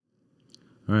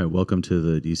All right, welcome to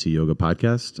the DC Yoga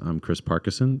Podcast. I'm Chris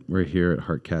Parkinson. We're here at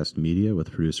Heartcast Media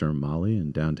with producer Molly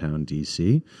in downtown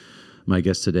DC. My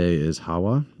guest today is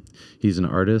Hawa. He's an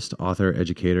artist, author,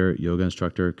 educator, yoga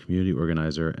instructor, community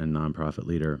organizer, and nonprofit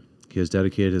leader. He has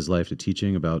dedicated his life to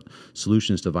teaching about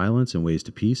solutions to violence and ways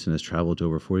to peace and has traveled to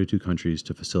over 42 countries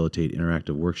to facilitate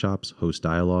interactive workshops, host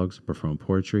dialogues, perform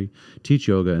poetry, teach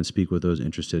yoga, and speak with those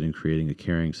interested in creating a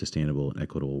caring, sustainable, and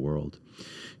equitable world.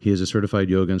 He is a certified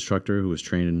yoga instructor who was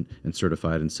trained and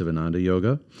certified in Sivananda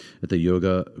Yoga at the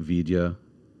Yoga Vidya. You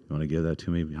want to give that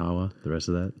to me, Hawa, the rest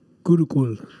of that?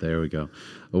 Gurukul. There we go.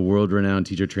 A world-renowned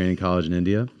teacher training college in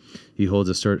India. He holds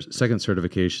a second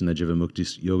certification at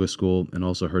Jivamukti Yoga School and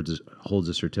also holds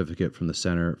a certificate from the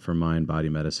Center for Mind, Body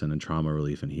Medicine, and Trauma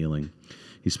Relief and Healing.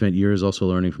 He spent years also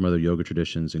learning from other yoga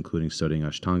traditions, including studying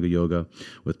Ashtanga Yoga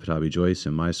with Pattabhi Jois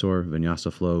in Mysore,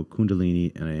 Vinyasa Flow,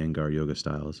 Kundalini, and Iyengar yoga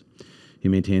styles. He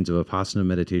maintains a Vipassana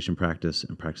meditation practice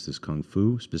and practices Kung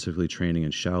Fu, specifically training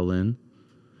in Shaolin,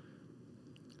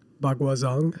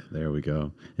 Bagwazang. there we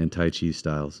go, and Tai Chi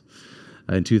styles.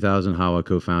 In 2000, Hawa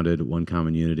co-founded One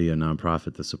Common Unity, a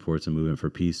nonprofit that supports a movement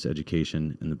for peace,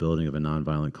 education, and the building of a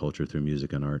nonviolent culture through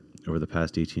music and art. Over the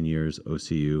past 18 years,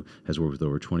 OCU has worked with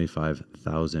over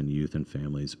 25,000 youth and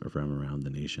families from around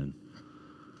the nation.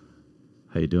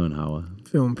 How you doing, Hawa?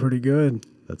 Feeling pretty good.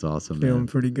 That's awesome, Feeling man.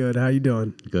 pretty good. How you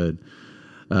doing? Good.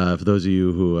 For those of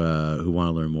you who want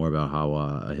to learn more about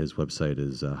Hawa, his website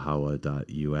is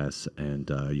hawa.us, and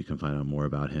you can find out more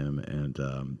about him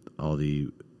and all the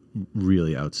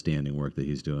really outstanding work that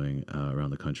he's doing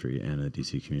around the country and in the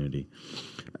DC community.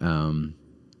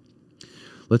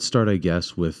 Let's start, I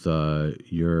guess, with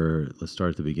let's start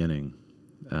at the beginning.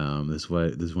 This is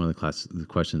one of the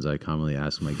questions I commonly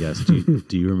ask my guests.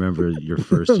 Do you remember your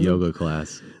first yoga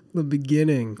class? The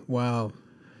beginning. Wow.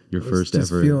 Your first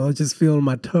ever. I was just feeling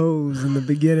my toes in the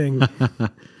beginning.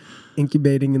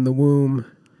 Incubating in the womb,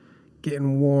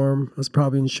 getting warm. I was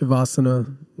probably in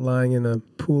Shavasana, lying in a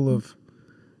pool of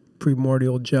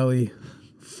primordial jelly,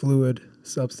 fluid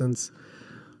substance.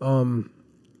 The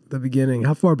beginning.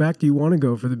 How far back do you want to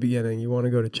go for the beginning? You want to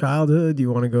go to childhood? Do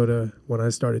you want to go to when I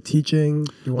started teaching?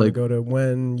 Do you want to go to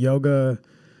when yoga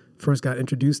first got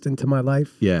introduced into my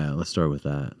life? Yeah, let's start with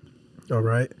that. All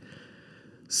right.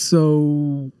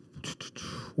 So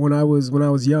when I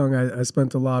was young, I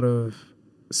spent a lot of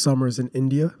summers in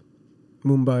India.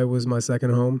 Mumbai was my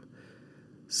second home.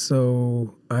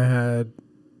 So I had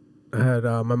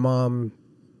my mom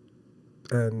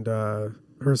and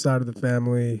her side of the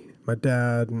family, my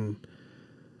dad and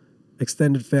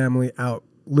extended family out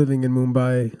living in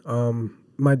Mumbai.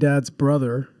 My dad's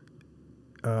brother,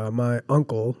 my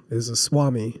uncle, is a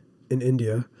Swami in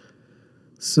India.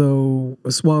 So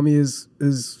a Swami is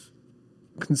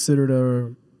considered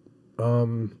a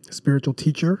spiritual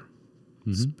teacher,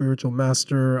 spiritual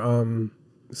master,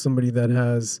 somebody that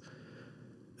has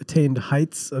attained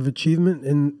heights of achievement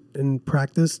in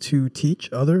practice to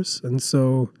teach others. And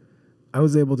so I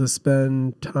was able to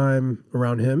spend time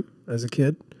around him as a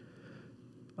kid,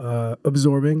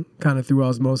 absorbing kind of through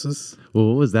osmosis. Well,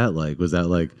 what was that like?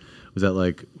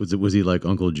 Was he like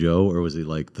Uncle Joe or was he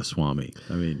like the Swami?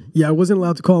 I mean, yeah, I wasn't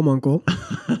allowed to call him uncle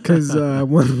because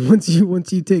once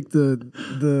you take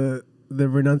the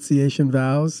renunciation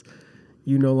vows,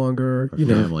 you no longer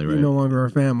family, right? You no longer are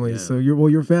family. Yeah. So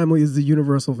your family is the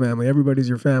universal family. Everybody's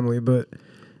your family, but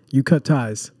you cut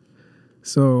ties.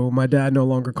 So my dad no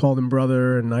longer called him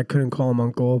brother, and I couldn't call him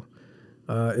uncle.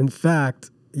 In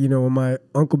fact, when my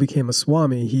uncle became a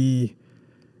Swami, he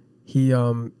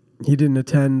didn't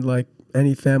attend like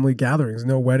any family gatherings,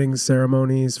 no wedding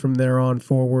ceremonies from there on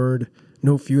forward,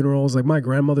 no funerals. Like my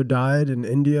grandmother died in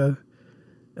India,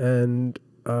 and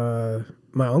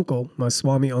my uncle, my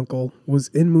Swami uncle, was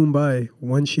in Mumbai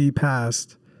when she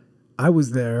passed. I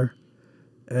was there,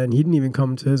 and he didn't even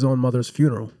come to his own mother's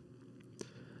funeral.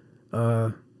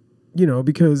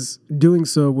 Because doing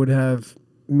so would have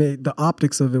made the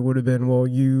optics of it would have been, well,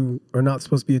 you are not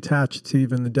supposed to be attached to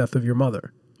even the death of your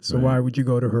mother. So right. Why would you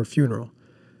go to her funeral?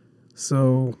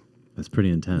 So that's pretty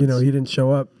intense. He didn't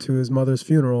show up to his mother's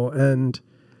funeral. And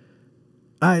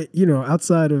I,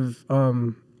 outside of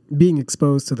being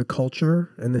exposed to the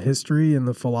culture and the history and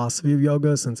the philosophy of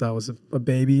yoga since I was a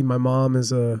baby, my mom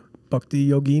is a Bhakti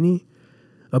yogini.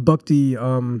 A Bhakti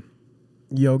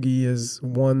yogi is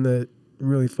one that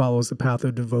really follows the path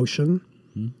of devotion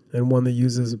and one that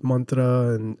uses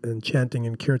mantra and chanting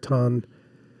and kirtan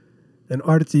and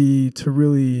arati to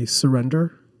really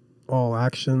surrender all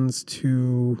actions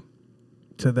to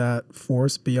that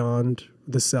force beyond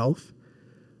the self.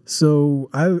 So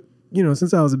I,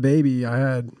 since I was a baby, I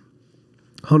had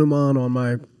Hanuman on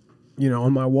my,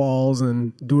 on my walls,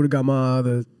 and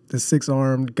Durgama, the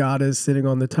six-armed goddess sitting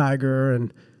on the tiger,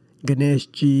 and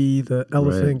Ganeshji, the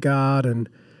elephant god. And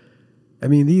I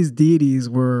mean, these deities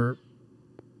were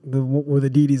the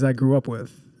deities I grew up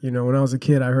with. When I was a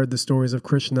kid, I heard the stories of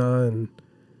Krishna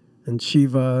and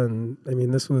Shiva, and I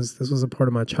mean, this was a part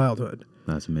of my childhood.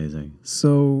 That's amazing.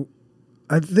 So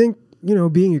I think,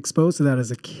 being exposed to that as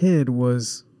a kid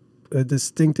was a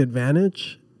distinct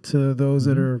advantage to those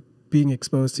that are being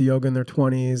exposed to yoga in their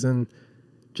 20s and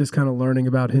just kind of learning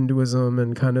about Hinduism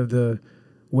and kind of the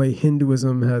way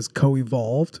Hinduism has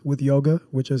co-evolved with yoga,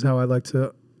 which is how I like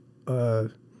to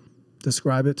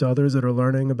describe it to others that are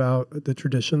learning about the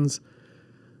traditions.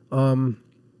 And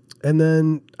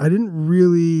then I didn't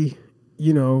really,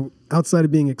 outside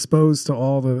of being exposed to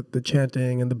all the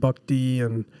chanting and the bhakti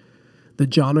and the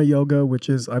jhana yoga, which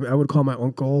is, I would call my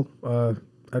uncle,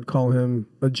 I'd call him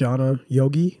a jhana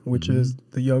yogi, which is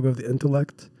the yoga of the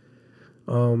intellect.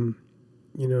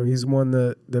 He's one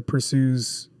that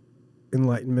pursues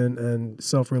enlightenment and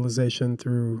self-realization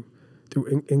through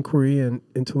inquiry and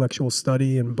intellectual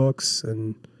study and books.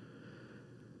 And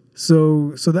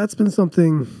so that's been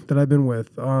something that I've been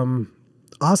with.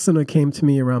 Asana came to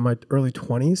me around my early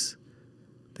 20s.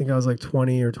 I think I was like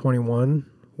 20 or 21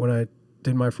 when I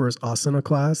did my first asana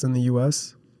class in the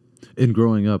U.S. And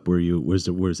growing up,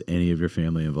 was any of your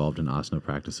family involved in asana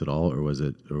practice at all, or was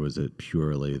it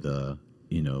purely the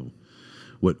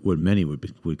what many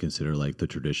would consider like the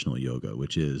traditional yoga,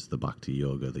 which is the bhakti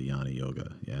yoga, the jnana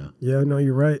yoga? Yeah, no,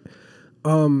 you're right.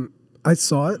 I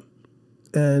saw it,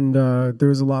 and there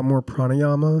was a lot more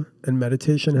pranayama and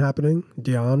meditation happening,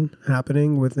 dhyan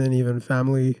happening within even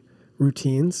family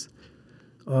routines.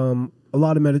 A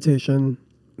lot of meditation.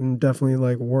 And definitely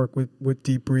like work with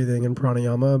deep breathing and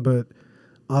pranayama, but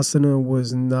asana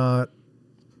wasn't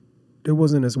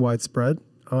as widespread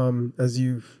as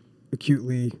you've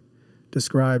acutely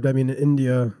described. I mean, in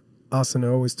India,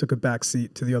 asana always took a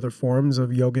backseat to the other forms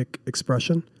of yogic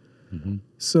expression. Mm-hmm.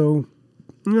 So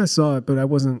I saw it, but I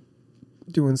wasn't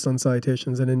doing sun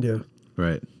salutations in India.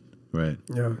 Right.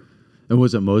 Yeah. And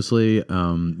was it mostly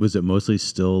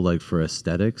still like for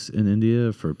aesthetics in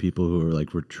India, for people who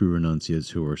were true renunciates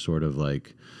who were sort of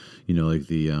like, like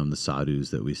the sadhus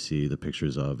that we see the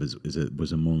pictures of? Was it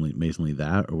mainly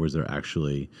that, or was there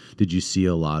actually, did you see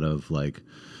a lot of like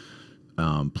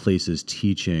places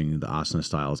teaching the asana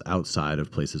styles outside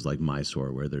of places like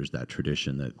Mysore, where there's that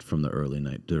tradition that from the early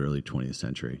 20th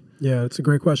century? Yeah, it's a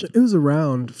great question. It was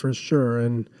around for sure,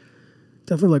 and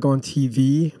definitely like on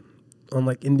TV. On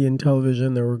like Indian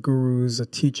television, there were gurus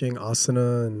teaching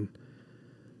asana, and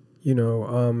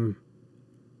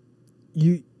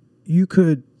you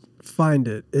could find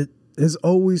it. It has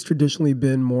always traditionally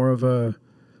been more of a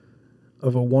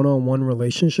one-on-one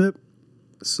relationship.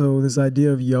 So this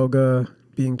idea of yoga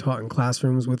being taught in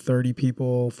classrooms with 30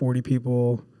 people, 40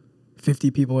 people,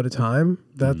 50 people at a time,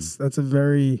 that's a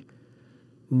very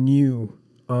new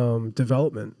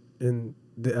development in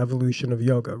the evolution of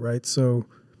yoga, right? So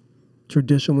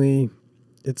traditionally,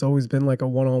 it's always been like a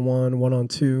one-on-one,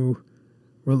 one-on-two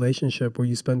relationship where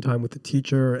you spend time with the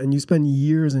teacher, and you spend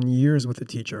years and years with the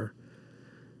teacher.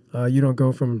 You don't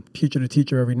go from teacher to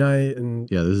teacher every night. And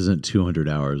yeah, this isn't 200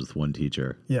 hours with one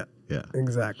teacher. Yeah,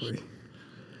 exactly.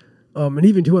 And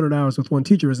even 200 hours with one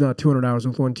teacher is not 200 hours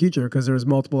with one teacher, because there's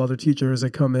multiple other teachers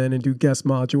that come in and do guest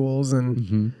modules,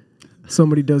 and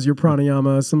somebody does your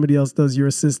pranayama, somebody else does your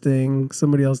assisting,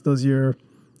 somebody else does your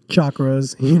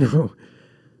chakras.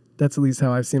 That's at least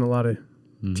how I've seen a lot of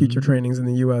teacher trainings in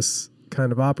the U.S.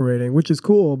 kind of operating, which is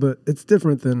cool, but it's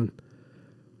different than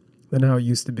how it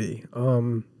used to be.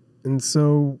 And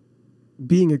so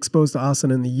being exposed to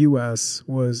asana in the U.S.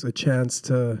 was a chance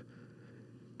to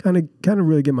kind of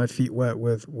really get my feet wet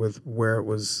with where it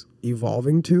was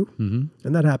evolving to.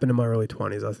 And that happened in my early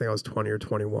 20s. I think I was 20 or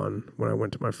 21 when I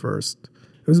went to my first.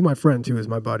 It was my friend too, is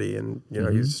my buddy, and he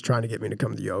was just trying to get me to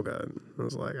come to yoga. And I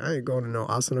was like, I ain't going to no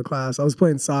asana class. I was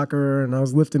playing soccer and I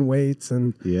was lifting weights,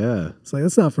 and it's like,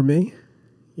 that's not for me,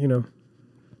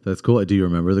 That's cool. Do you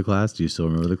remember the class? Do you still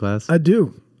remember the class? I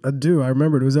do. I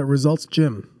remember it. It was at Results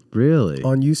Gym. Really?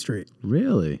 On U Street.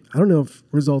 Really? I don't know if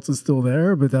Results is still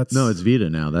there, but that's... No, it's Vita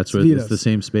now. That's where it's the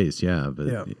same space. Yeah.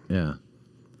 But yeah.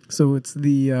 So it's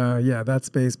the, that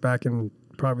space back in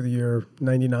probably the year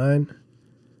 99.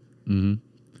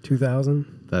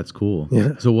 2000. That's cool.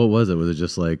 Yeah. So what was it? Was it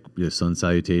just like sun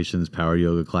salutations, power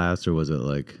yoga class, or was it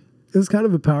like... It was kind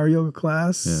of a power yoga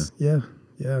class. Yeah.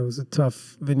 It was a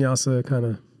tough vinyasa kind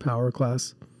of power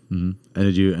class. And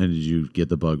did you get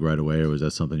the bug right away, or was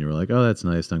that something you were like, oh, that's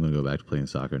nice, I'm going to go back to playing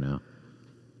soccer now?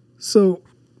 So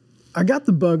I got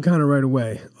the bug kind of right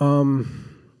away.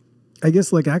 I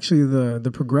guess like actually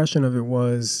the progression of it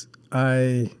was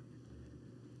I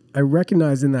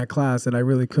recognized in that class that I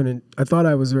really couldn't. I thought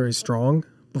I was very strong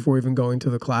before even going to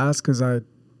the class because I'd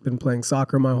been playing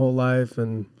soccer my whole life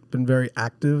and been very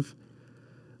active.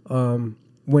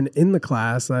 When in the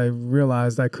class, I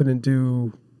realized I couldn't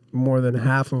do more than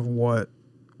half of what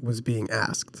was being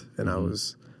asked, and I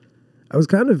was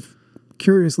kind of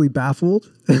curiously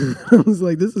baffled. I was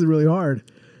like, "This is really hard,"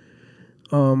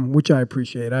 which I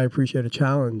appreciate. I appreciate a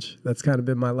challenge. That's kind of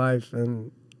been my life,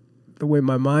 and the way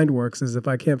my mind works is if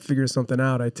I can't figure something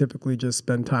out, I typically just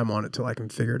spend time on it till I can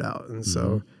figure it out. And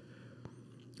so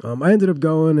I ended up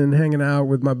going and hanging out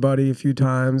with my buddy a few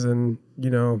times, and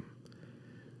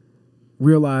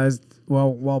realized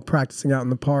while practicing out in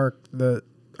the park that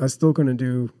I still couldn't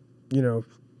do,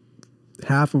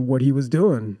 half of what he was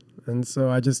doing. And so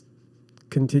I just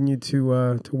continued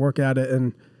to work at it.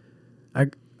 And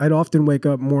I'd often wake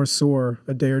up more sore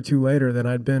a day or two later than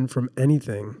I'd been from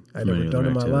anything I'd ever done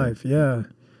in my life. Yeah.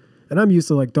 And I'm used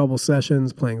to like double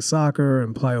sessions, playing soccer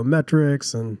and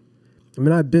plyometrics. And I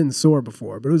mean, I've been sore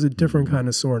before, but it was a different kind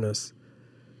of soreness.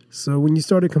 So when you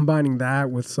started combining that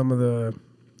with some of the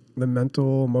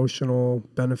mental, emotional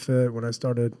benefit, when I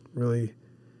started really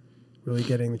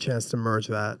getting the chance to merge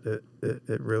that,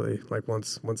 it really, like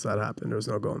once that happened, there was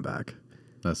no going back.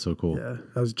 That's so cool. Yeah.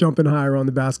 I was jumping higher on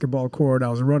the basketball court. I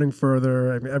was running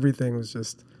further. I mean, everything was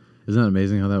just... Isn't that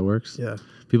amazing how that works? Yeah.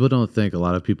 People don't think, a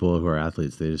lot of people who are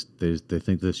athletes, they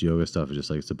think this yoga stuff is just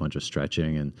like it's a bunch of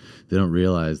stretching, and they don't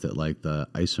realize that like the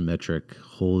isometric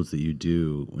holds that you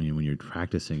do when you're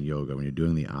practicing yoga, when you're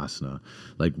doing the asana,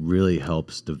 like really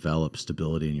helps develop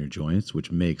stability in your joints,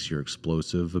 which makes your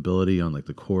explosive ability on like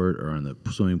the court or on the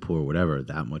swimming pool or whatever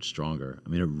that much stronger. I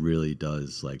mean, it really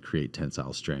does like create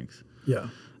tensile strength. Yeah.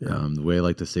 The way I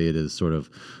like to say it is sort of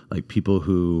like people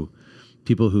who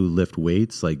lift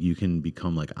weights, like you can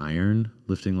become like iron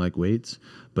lifting like weights,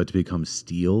 but to become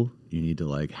steel, you need to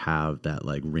like have that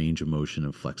like range of motion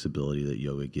and flexibility that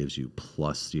yoga gives you.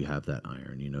 Plus you have that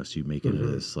iron, so you make it into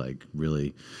this like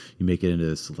really, you make it into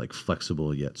this like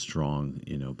flexible yet strong,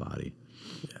 body.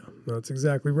 Yeah, no, that's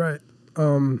exactly right.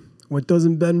 What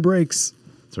doesn't bend breaks.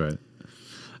 That's right.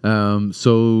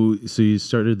 So you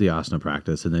started the asana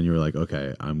practice, and then you were like,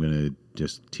 okay, I'm going to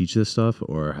just teach this stuff,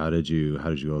 or how did you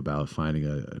go about finding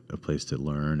a place to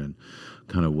learn, and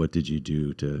kind of what did you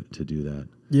do to do that?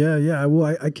 Yeah.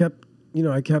 Well, I kept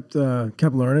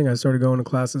learning. I started going to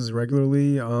classes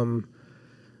regularly. And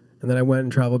then I went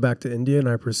and traveled back to India, and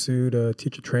I pursued a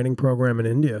teacher training program in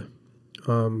India.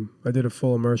 I did a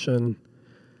full immersion.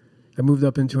 I moved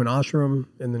up into an ashram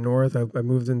in the north. I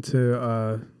moved into,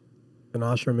 an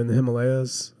ashram in the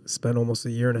Himalayas, spent almost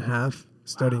 1.5 years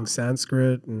studying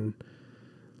Sanskrit and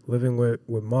living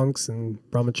with monks and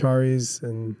brahmacharis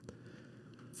and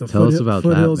the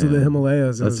foothills of the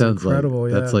Himalayas. That sounds incredible.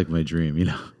 That's like my dream,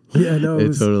 Yeah, no,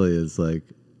 it totally is. Like,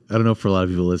 I don't know for a lot of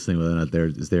people listening whether or not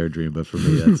it's their dream, but for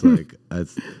me, that's like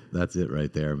that's it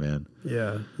right there, man.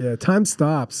 Yeah. Time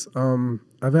stops.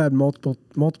 I've had multiple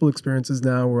experiences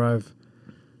now where I've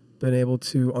been able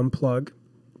to unplug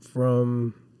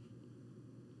from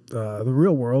the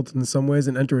real world in some ways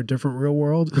and enter a different real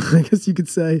world, I guess you could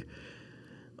say.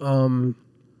 That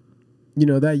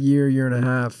 1.5 years,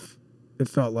 it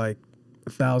felt like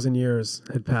 1,000 years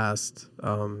had passed.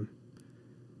 The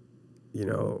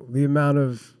amount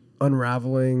of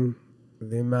unraveling,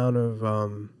 the amount of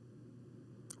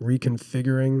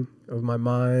reconfiguring of my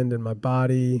mind and my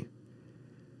body,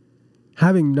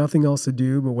 having nothing else to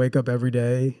do but wake up every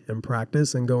day and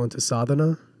practice and go into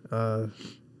sadhana,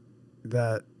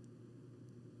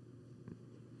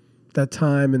 that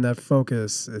time and that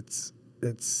focus, it's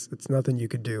nothing you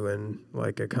could do in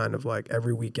like a kind of like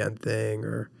every weekend thing,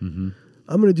 or I'm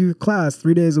going to do class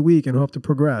 3 days a week and hope to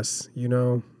progress,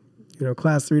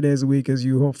 class 3 days a week as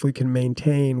you hopefully can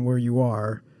maintain where you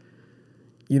are.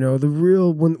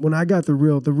 When I got the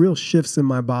real shifts in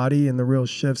my body and the real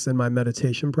shifts in my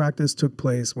meditation practice took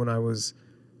place when I was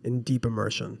in deep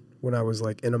immersion, when I was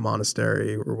like in a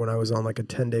monastery, or when I was on like a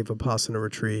 10-day Vipassana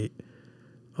retreat,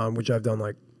 which I've done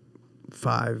like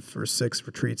 5 or 6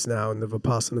 retreats now in the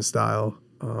Vipassana style.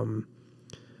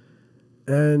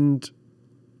 And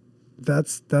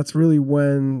that's really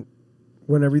when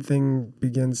everything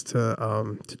begins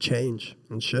to change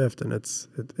and shift. And it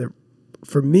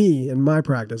for me in my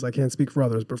practice, I can't speak for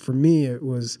others, but for me, it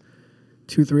was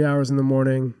 2-3 hours in the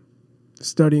morning,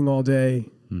 studying all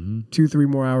day, 2-3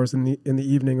 more hours in the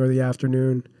evening or the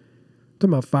afternoon. I'm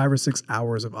talking about 5 or 6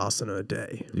 hours of asana a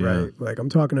day, right? Like I'm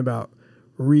talking about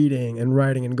reading and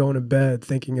writing and going to bed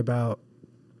thinking about,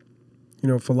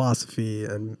 philosophy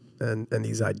and and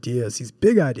these ideas, these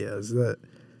big ideas that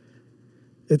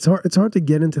it's hard to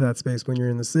get into that space when you're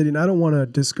in the city. And I don't want to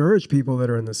discourage people that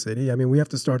are in the city. I mean, we have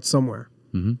to start somewhere.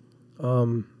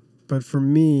 Mm-hmm. But for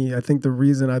me, I think the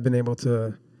reason I've been able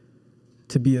to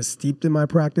be as steeped in my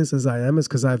practice as I am is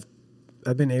because I've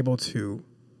been able to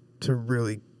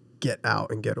really get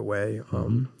out and get away.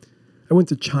 I went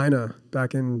to China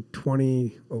back in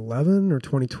 2011 or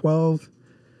 2012.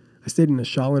 I stayed in a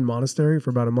Shaolin monastery for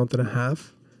about a month and a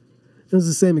half. It was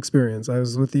the same experience. I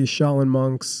was with these Shaolin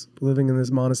monks living in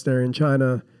this monastery in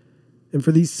China. And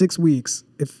for these 6 weeks,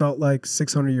 it felt like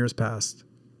 600 years passed.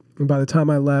 And by the time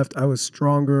I left, I was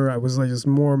stronger. I was like just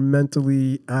more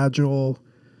mentally agile.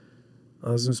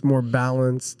 I was just more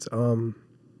balanced.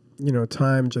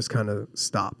 Time just kind of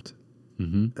stopped.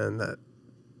 Mm-hmm. And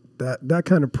that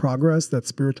kind of progress, that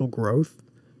spiritual growth,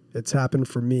 it's happened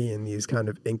for me in these kind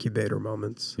of incubator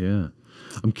moments. Yeah.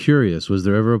 I'm curious, was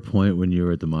there ever a point when you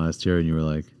were at the monastery and you were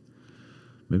like,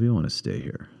 maybe I want to stay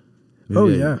here?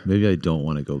 Maybe I don't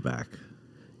want to go back.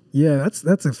 Yeah,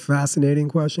 that's a fascinating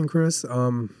question, Chris.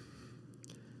 This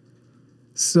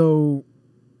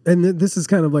is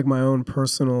kind of like my own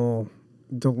personal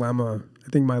dilemma. I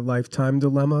think my lifetime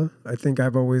dilemma. I think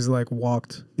I've always like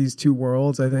walked these two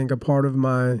worlds. I think a part of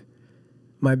my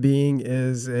being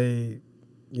is it's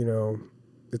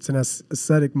an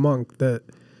ascetic monk that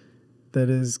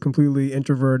is completely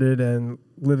introverted and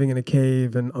living in a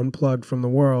cave and unplugged from the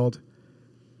world.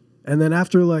 And then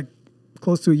after like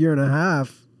close to a year and a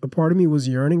half, a part of me was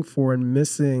yearning for and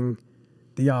missing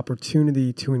the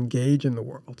opportunity to engage in the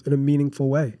world in a meaningful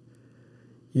way.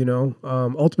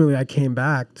 Ultimately I came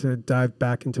back to dive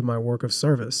back into my work of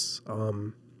service.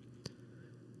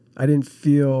 I didn't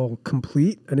feel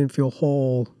complete. I didn't feel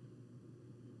whole.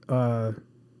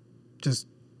 Just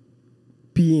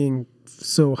being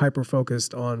so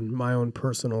hyper-focused on my own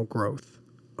personal growth.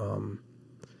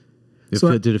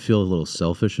 Did it feel a little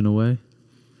selfish in a way?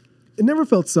 It never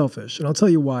felt selfish, and I'll tell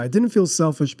you why. It didn't feel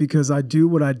selfish because I do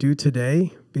what I do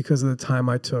today because of the time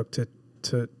I took to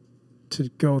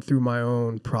go through my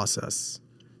own process.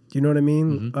 Do you know what I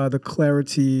mean? Mm-hmm. The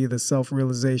clarity, the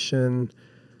self-realization,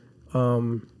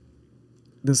 the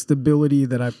stability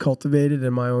that I've cultivated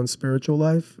in my own spiritual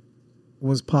life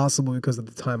was possible because of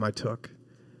the time I took.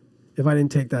 If I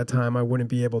didn't take that time, I wouldn't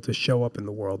be able to show up in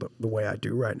the world the way I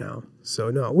do right now.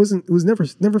 So no, it was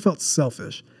never felt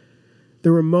selfish.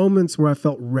 There were moments where I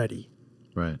felt ready.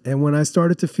 Right. And when I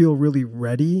started to feel really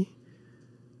ready,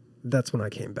 that's when I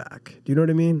came back. Do you know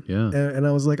what I mean? Yeah. And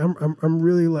I was like, I'm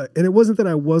really like, and it wasn't that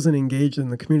I wasn't engaged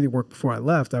in the community work before I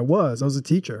left. I was a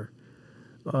teacher.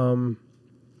 I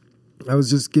was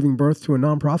just giving birth to a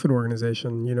nonprofit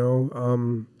organization,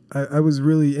 I was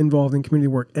really involved in community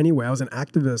work anyway. I was an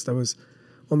activist. I was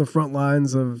on the front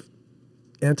lines of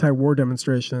anti-war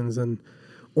demonstrations and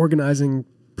organizing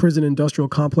prison industrial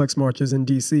complex marches in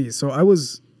DC. So I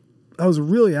was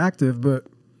really active, but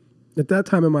at that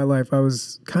time in my life, I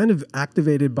was kind of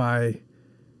activated by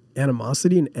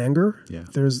animosity and anger. Yeah.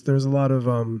 There's a lot of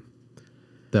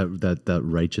that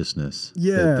righteousness.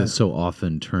 Yeah. That so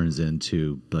often turns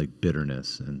into like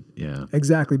bitterness and yeah.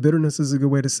 Exactly. Bitterness is a good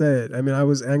way to say it. I mean, I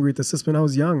was angry at the system. I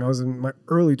was young. I was in my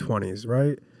early 20s,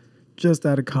 right? Just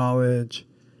out of college.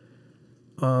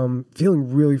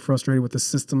 Feeling really frustrated with the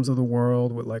systems of the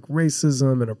world, with like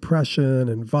racism and oppression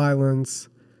and violence.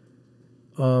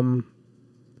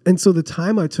 And so the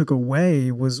time I took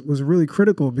away was really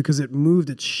critical because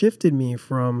it shifted me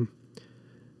from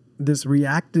this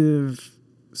reactive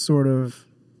sort of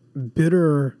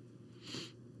bitter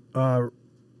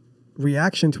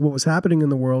reaction to what was happening in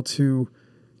the world to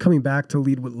coming back to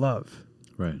lead with love,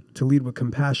 right? To lead with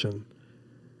compassion,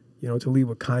 to lead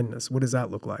with kindness. What does that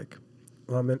look like?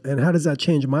 And how does that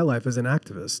change my life as an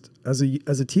activist, as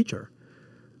a teacher,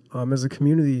 as a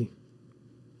community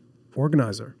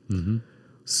organizer? Mm-hmm.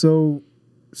 So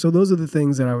those are the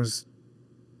things that I was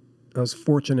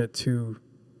fortunate to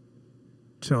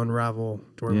unravel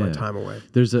during my time away.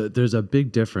 There's a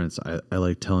big difference I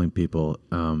like telling people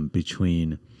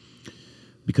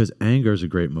because anger is a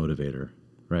great motivator,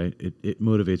 right? It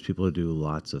motivates people to do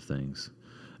lots of things.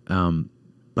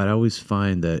 But I always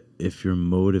find that if you're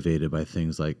motivated by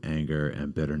things like anger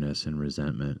and bitterness and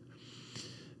resentment,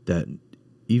 that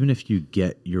even if you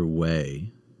get your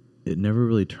way, it never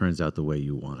really turns out the way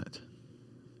you want it,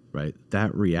 right?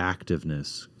 That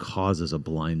reactiveness causes a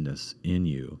blindness in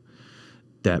you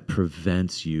that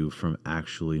prevents you from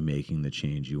actually making the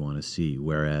change you want to see.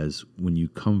 Whereas when you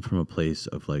come from a place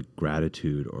of like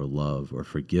gratitude or love or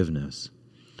forgiveness,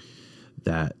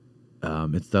 that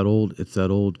it's that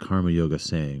old karma yoga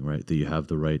saying, right? That you have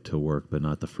the right to work, but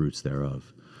not the fruits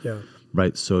thereof. Yeah.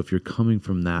 Right. So if you're coming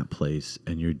from that place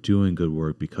and you're doing good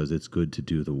work because it's good to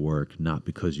do the work, not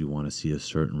because you want to see a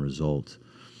certain result,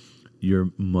 you're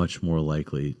much more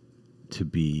likely to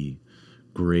be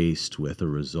graced with a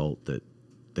result that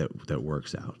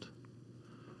works out.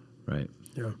 Right.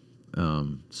 Yeah.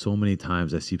 So many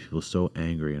times I see people so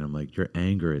angry, and I'm like, your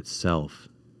anger itself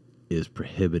is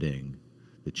prohibiting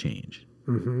the change.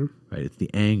 Mm-hmm. Right. It's the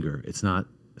anger. It's not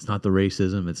the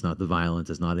racism. It's not the violence.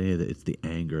 It's not any of it. It's the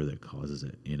anger that causes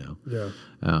it, you know? Yeah.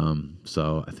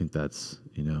 So I think that's,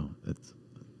 it's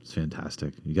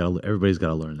fantastic. Everybody's got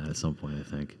to learn that at some point, I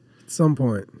think. At some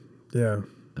point. Yeah.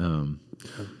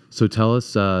 So tell us,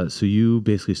 so you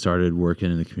basically started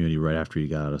working in the community right after you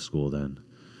got out of school then.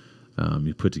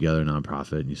 You put together a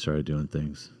nonprofit and you started doing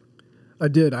things. I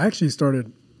did. I actually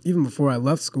started, even before I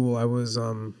left school, I was,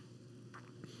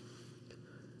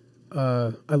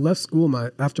 I left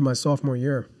school after my sophomore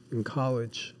year in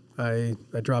college. I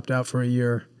dropped out for a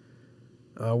year.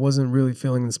 I wasn't really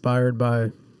feeling inspired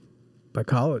by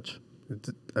college.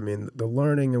 The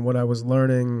learning and what I was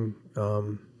learning,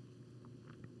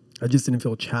 I just didn't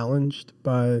feel challenged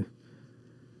by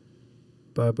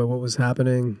what was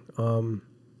happening.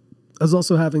 I was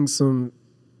also having some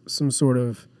sort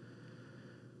of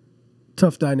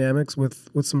tough dynamics with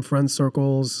some friend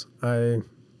circles. I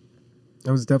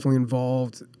was definitely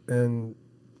involved in,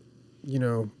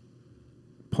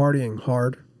 partying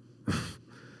hard, to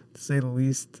say the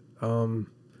least. A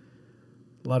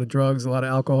lot of drugs, a lot of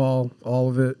alcohol, all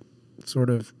of it sort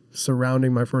of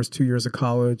surrounding my first 2 years of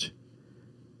college.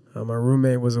 My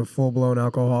roommate was a full-blown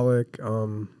alcoholic.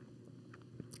 I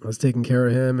was taking care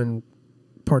of him and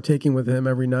partaking with him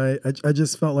every night. I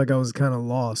just felt like I was kind of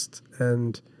lost.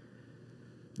 And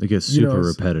it gets super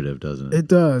repetitive, doesn't it? It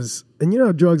does. And you know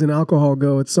how drugs and alcohol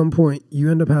go. At some point,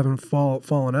 you end up having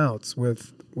fallen outs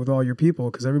with all your people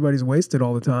because everybody's wasted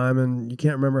all the time and you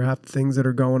can't remember half the things that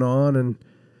are going on. And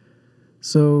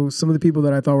so some of the people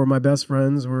that I thought were my best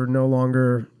friends were no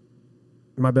longer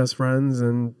my best friends.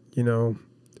 And,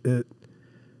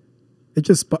 it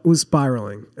just was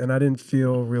spiraling. And I didn't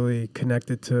feel really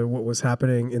connected to what was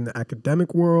happening in the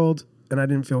academic world. And I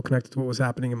didn't feel connected to what was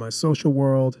happening in my social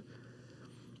world.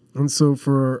 And so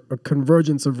for a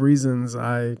convergence of reasons,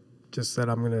 I just said,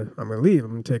 I'm gonna leave.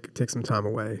 I'm gonna take some time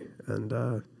away.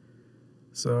 And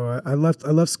so I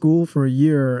left school for a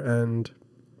year, and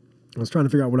I was trying to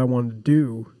figure out what I wanted to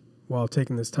do while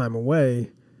taking this time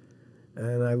away.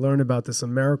 And I learned about this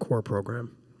AmeriCorps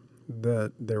program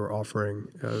that they were offering.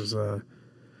 It was a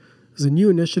new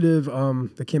initiative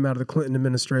that came out of the Clinton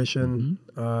administration,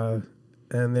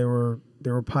 and they were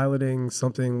piloting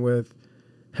something with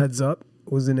Heads Up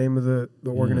was the name of the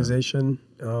organization,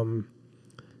 and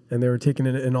they were taking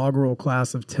an inaugural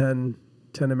class of 10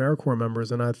 AmeriCorps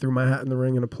members, and I threw my hat in the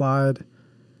ring and applied.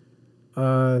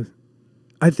 I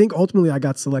think ultimately I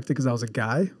got selected because I was a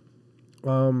guy.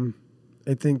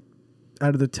 I think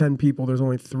out of the 10 people, there's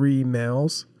only 3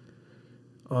 males.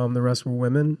 The rest were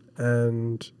women,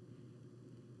 and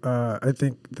I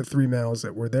think the 3 males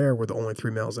that were there were the only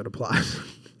 3 males that applied.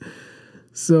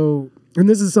 So, and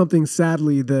this is something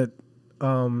sadly that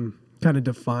kind of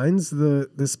defines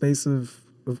the space of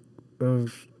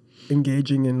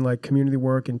engaging in like community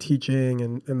work and teaching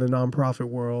and the nonprofit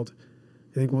world.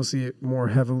 I think we'll see it more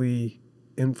heavily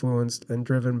influenced and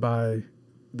driven by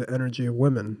the energy of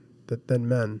women than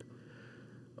men.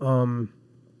 And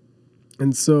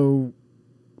so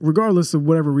regardless of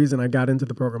whatever reason I got into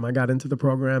the program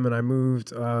and I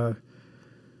moved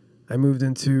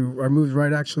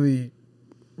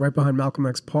right behind Malcolm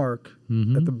X Park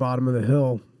at the bottom of the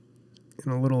hill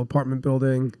in a little apartment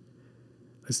building.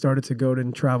 I started to go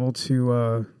and travel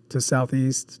to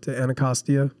Southeast, to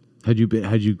Anacostia. Had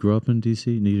you grow up in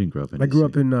D.C.? No, you didn't grow up in D.C. I grew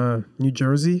up in New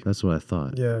Jersey. That's what I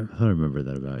thought. Yeah. I thought I remembered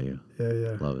that about you.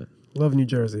 Yeah. Love it. Love New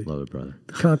Jersey. Love it, brother.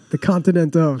 The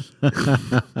continent of.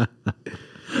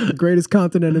 The greatest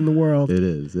continent in the world. It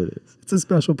is. It's a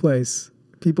special place.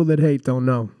 People that hate don't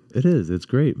know. It is. It's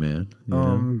great, man. You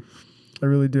know? I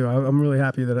really do. I'm really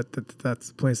happy that that's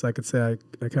a place I could say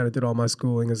I kind of did all my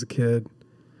schooling as a kid.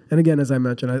 And again, as I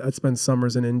mentioned, I'd spent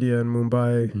summers in India and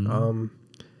Mumbai.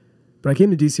 But I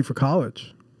came to D.C. for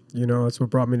college. That's what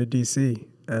brought me to D.C.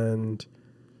 And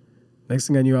next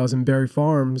thing I knew, I was in Berry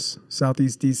Farms,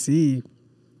 Southeast D.C.,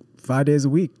 5 days a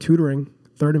week, tutoring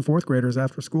 3rd and 4th graders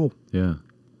after school. Yeah.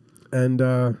 And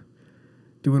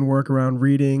doing work around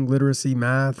reading, literacy,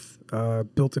 math.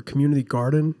 Built a community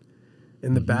garden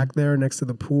in the back there next to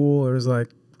the pool. There was like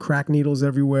crack needles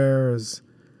everywhere.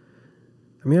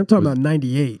 I'm talking about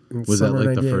 98. Was that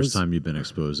like the first time you've been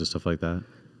exposed to stuff like that?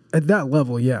 At that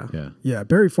level, yeah. Yeah.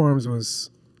 Berry Farms was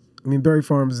I mean, Berry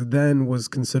Farms then was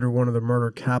considered one of the murder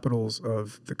capitals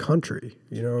of the country.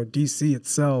 You know, D.C.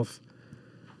 itself,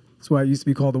 that's why it used to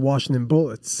be called the Washington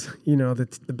Bullets, you know,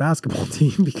 the basketball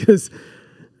team, because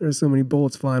there's so many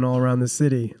bullets flying all around the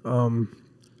city.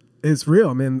 It's real.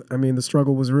 I mean, the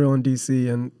struggle was real in D.C.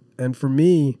 And for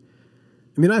me,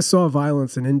 I mean, I saw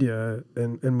violence in India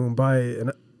and Mumbai,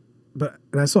 and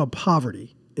I saw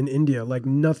poverty in India like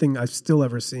nothing I've still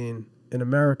ever seen in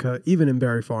America, even in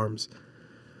Berry Farms.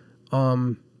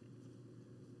 No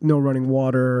running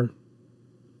water,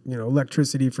 you know,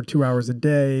 electricity for 2 hours a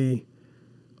day,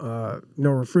 no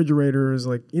refrigerators,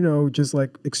 like, you know, just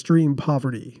like extreme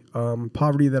poverty.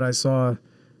 Poverty that I saw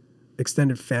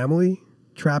extended family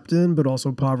trapped in, but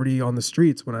also poverty on the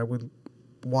streets when I would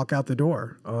walk out the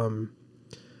door.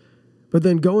 But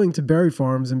then going to Berry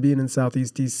Farms and being in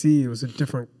Southeast DC, it was a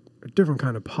different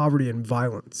kind of poverty and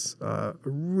violence. A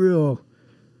real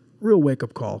wake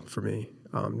up call for me.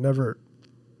 Never,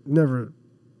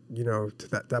 you know, to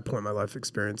that point in my life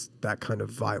experienced that kind of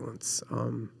violence.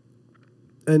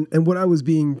 And what I was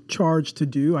being charged to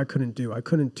do, I couldn't do. I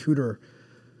couldn't tutor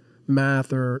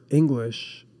math or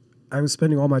English. I was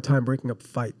spending all my time breaking up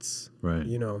fights. Right.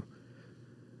 You know.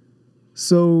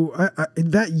 So I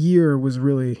that year was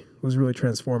really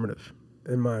transformative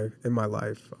in my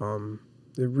life.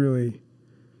 It really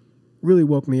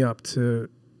woke me up to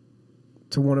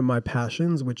one of my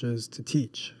passions, which is to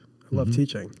teach. I love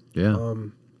teaching. Yeah.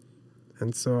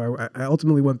 And so I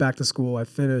ultimately went back to school. I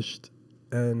finished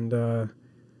and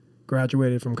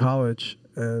graduated from college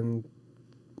and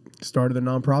started a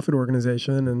nonprofit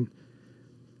organization, and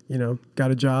you know,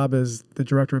 got a job as the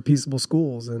director of Peaceable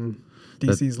Schools in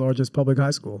DC's largest public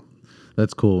high school.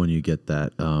 That's cool when you get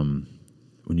that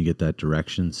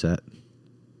direction set,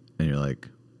 and you're like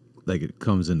it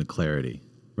comes into clarity,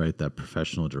 right? That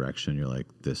professional direction. You're like,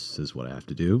 this is what I have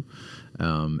to do,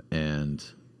 and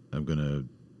I'm gonna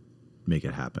make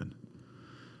it happen,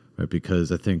 right?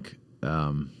 Because I think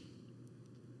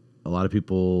a lot of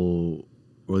people,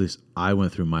 or at least I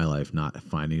went through my life not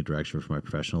finding a direction for my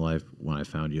professional life. When I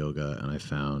found yoga and I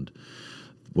found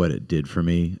what it did for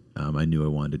me, I knew I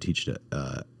wanted to teach it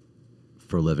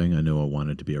for a living. I knew I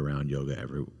wanted to be around yoga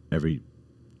every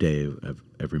day of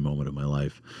every moment of my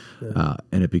life. Yeah.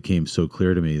 And it became so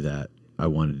clear to me that I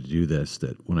wanted to do this,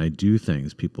 that when I do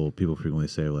things, people frequently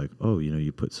say like, oh, you know,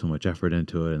 you put so much effort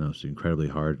into it and it was incredibly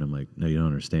hard. And I'm like, no, you don't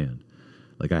understand.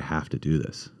 Like, I have to do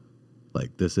this.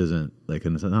 Like, this isn't like,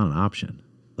 and it's not an option.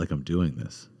 Like, I'm doing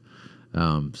this.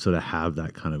 So to have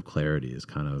that kind of clarity is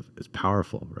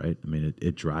powerful, right? I mean,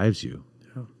 it drives you.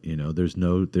 Yeah. You know, there's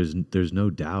no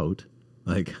doubt.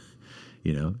 Like,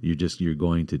 you know, you're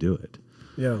going to do it.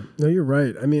 Yeah, no, you're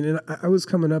right. I mean, and I was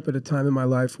coming up at a time in my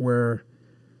life where,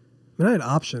 I had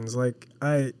options. Like,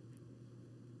 I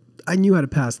knew how to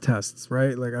pass tests,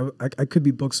 right? Like, I could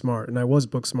be book smart, and I was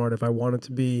book smart if I wanted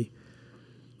to be.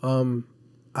 I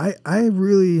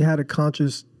really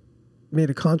made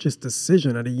a conscious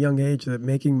decision at a young age that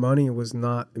making money was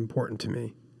not important to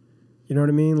me. You know what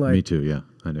I mean? Like, me too. Yeah,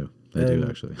 I do. I do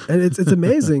actually. And it's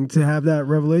amazing to have that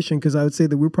revelation, because I would say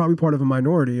that we're probably part of a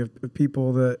minority of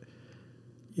people that,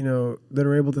 you know, that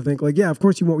are able to think like, yeah, of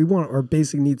course we want our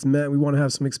basic needs met. We want to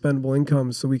have some expendable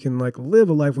income so we can like live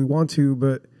a life we want to.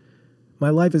 But my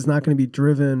life is not going to be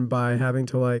driven by having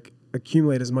to like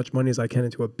accumulate as much money as I can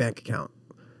into a bank account.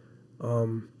 I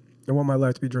want my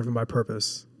life to be driven by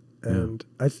purpose. And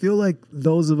I feel like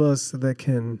those of us that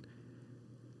can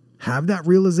have that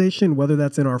realization, whether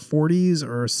that's in our 40s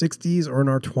or 60s or in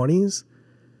our 20s,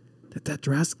 that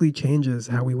drastically changes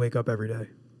how we wake up every day.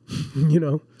 You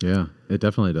know? Yeah, it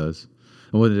definitely does.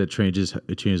 And whether it changes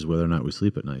whether or not we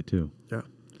sleep at night too. Yeah.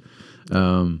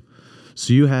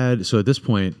 So at this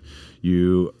point,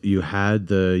 you had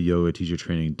the yoga teacher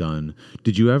training done.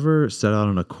 Did you ever set out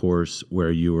on a course where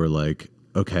you were like,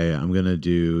 okay, I'm going to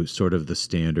do sort of the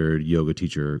standard yoga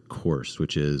teacher course,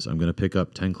 which is I'm going to pick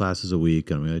up 10 classes a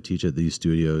week and I'm going to teach at these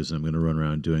studios and I'm going to run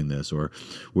around doing this? Or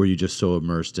were you just so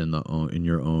immersed in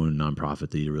your own nonprofit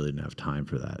that you really didn't have time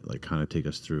for that? Like, kind of take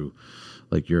us through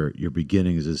like your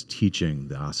beginnings as teaching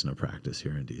the asana practice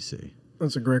here in DC.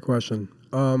 That's a great question.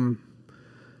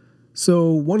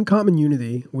 So One Common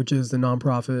Unity, which is the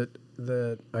nonprofit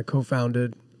that I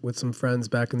co-founded with some friends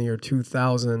back in the year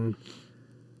 2000,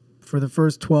 for the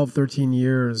first 12, 13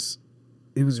 years,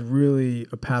 it was really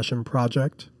a passion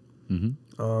project.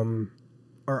 Mm-hmm.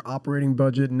 Our operating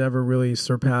budget never really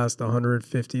surpassed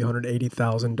 $150,000,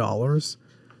 $180,000,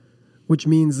 which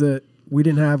means that we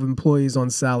didn't have employees on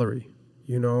salary.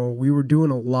 You know, we were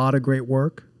doing a lot of great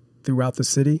work throughout the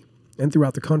city and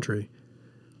throughout the country,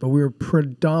 but we were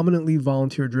predominantly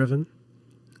volunteer driven.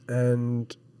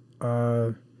 And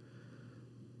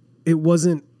it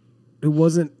wasn't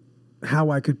how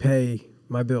I could pay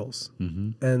my bills.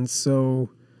 Mm-hmm. And so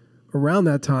around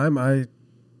that time, I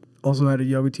also had a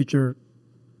yoga teacher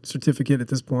certificate at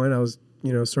this point. I was,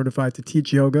 certified to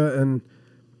teach yoga, and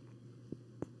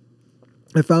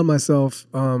I found myself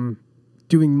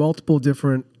doing multiple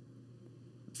different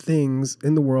things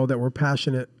in the world that were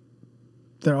passionate,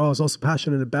 that I was also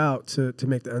passionate about to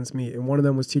make the ends meet. And one of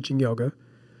them was teaching yoga.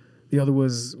 The other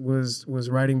was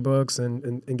writing books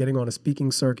and getting on a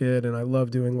speaking circuit. And I love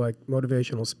doing like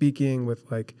motivational speaking with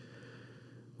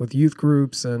youth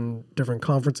groups and different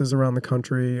conferences around the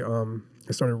country.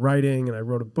 I started writing and I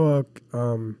wrote a book.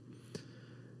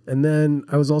 And then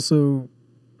I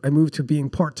moved to being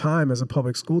part-time as a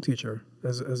public school teacher,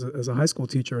 as a high school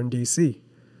teacher in DC,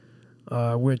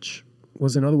 which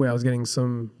was another way I was getting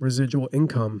some residual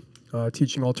income,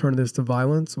 teaching alternatives to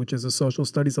violence, which is a social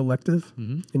studies elective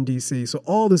in DC. So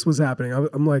all this was happening.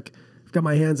 I'm like, I've got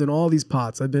my hands in all these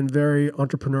pots. I've been very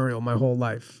entrepreneurial my whole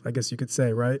life, I guess you could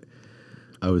say, right?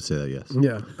 I would say that, yes.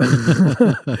 Yeah.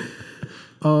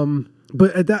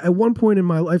 But at one point in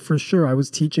my life, for sure, I was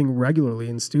teaching regularly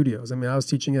in studios. I mean, I was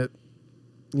teaching at,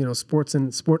 sports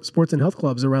and health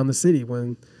clubs around the city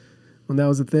when that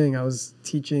was a thing. I was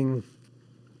teaching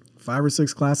 5 or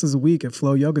 6 classes a week at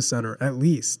Flow Yoga Center, at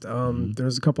least.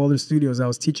 There's a couple other studios I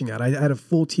was teaching at. I had a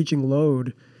full teaching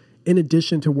load in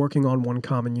addition to working on One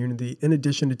Common Unity, in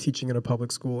addition to teaching in a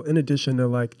public school, in addition to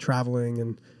like traveling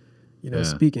and,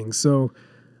 speaking. So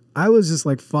I was just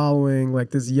like following like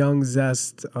this young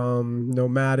zest,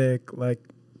 nomadic, like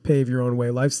pave your own way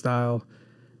lifestyle.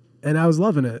 And I was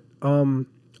loving it.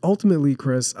 Ultimately,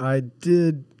 Chris, I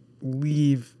did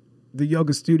leave the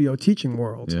yoga studio teaching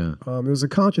world. Yeah. It was a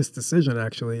conscious decision,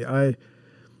 actually. I'd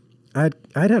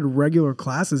had regular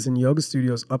classes in yoga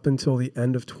studios up until the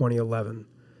end of 2011.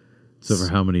 So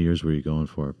for how many years were you going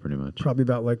for, pretty much? Probably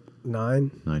about like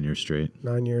 9. 9 years straight?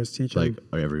 9 years teaching.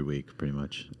 Like every week, pretty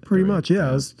much? Pretty much, yeah.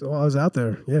 I was out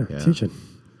there, teaching.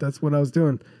 That's what I was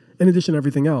doing, in addition to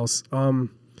everything else.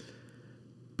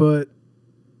 But,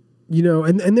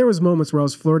 and there was moments where I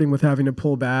was flirting with having to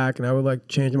pull back, and I would like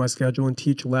change my schedule and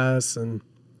teach less. And,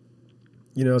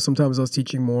 sometimes I was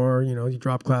teaching more. You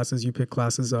drop classes, you pick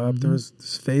classes up. There's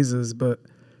phases. But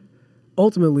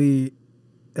ultimately,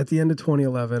 at the end of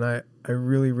 2011, I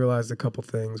really realized a couple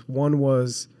things. One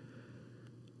was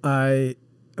I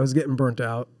was getting burnt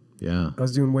out. Yeah. I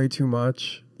was doing way too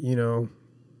much.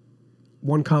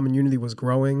 One Common Unity was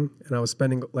growing, and I was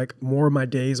spending like more of my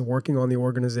days working on the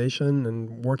organization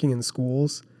and working in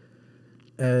schools.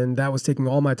 And that was taking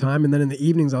all my time. And then in the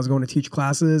evenings, I was going to teach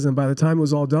classes. And by the time it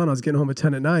was all done, I was getting home at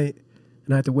 10 at night,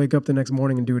 and I had to wake up the next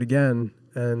morning and do it again.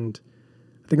 And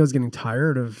I think I was getting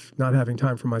tired of not having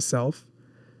time for myself.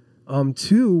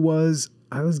 2 was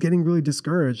I was getting really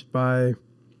discouraged by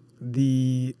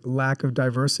the lack of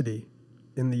diversity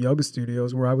in the yoga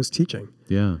studios where I was teaching.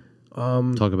 Yeah.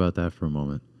 Talk about that for a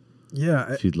moment.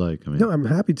 Yeah. If you'd like. No, I'm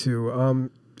happy to.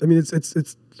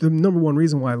 It's the number one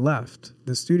reason why I left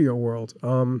the studio world.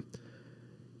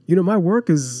 My work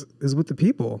is with the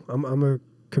people. I'm a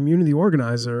community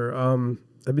organizer.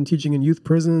 I've been teaching in youth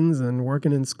prisons and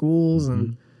working in schools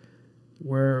and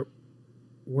where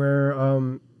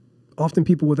often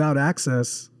people without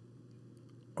access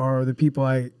are the people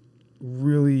I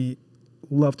really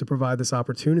love to provide this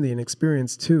opportunity and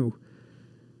experience to.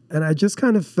 And I just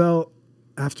kind of felt,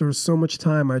 after so much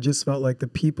time, I just felt like the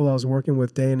people I was working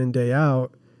with day in and day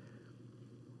out,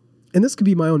 and this could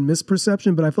be my own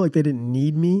misperception, but I feel like they didn't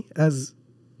need me as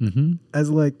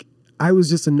like, I was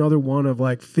just another one of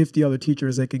like 50 other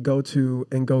teachers they could go to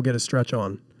and go get a stretch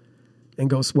on and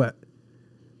go sweat.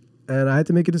 And I had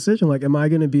to make a decision, like, am I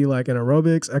going to be like an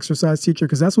aerobics exercise teacher?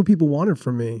 Because that's what people wanted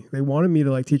from me. They wanted me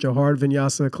to like teach a hard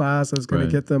vinyasa class that's going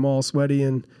to get them all sweaty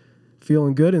and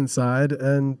feeling good inside.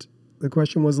 And the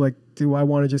question was like, do I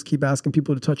want to just keep asking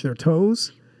people to touch their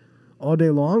toes all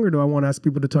day long, or do I want to ask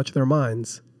people to touch their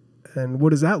minds? And what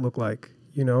does that look like?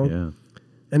 Yeah.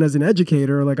 And as an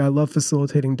educator, like, I love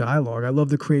facilitating dialogue. I love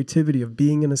the creativity of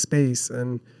being in a space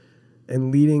and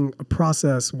leading a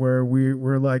process where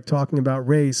we're like talking about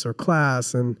race or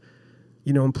class and,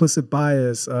 implicit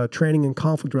bias, training in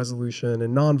conflict resolution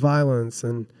and nonviolence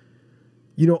and,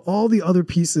 all the other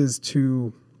pieces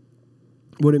to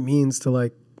what it means to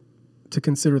like, to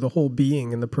consider the whole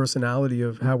being and the personality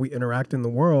of how we interact in the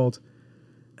world.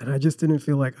 And I just didn't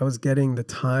feel like I was getting the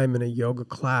time in a yoga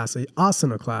class, a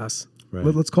asana class. Right.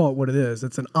 Let's call it what it is.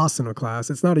 It's an asana class.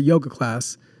 It's not a yoga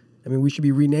class. I mean, we should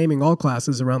be renaming all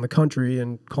classes around the country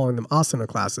and calling them asana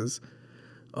classes.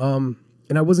 And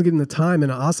I wasn't getting the time in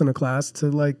an asana class to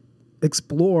like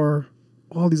explore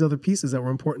all these other pieces that were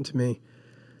important to me.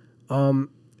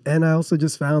 And I also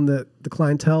just found that the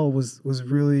clientele was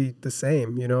really the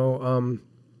same.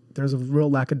 There's a real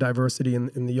lack of diversity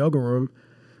in the yoga room.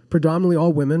 Predominantly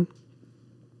all women.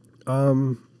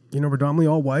 Predominantly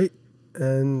all white,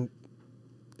 and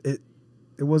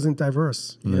it wasn't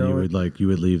diverse. And then you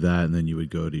would leave that, and then you would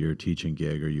go to your teaching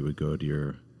gig, or you would go to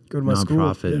your my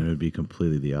nonprofit, school, and it would be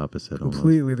completely the opposite.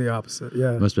 Completely the opposite.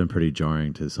 Yeah, it must have been pretty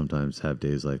jarring to sometimes have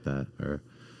days like that. Or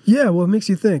yeah, well, it makes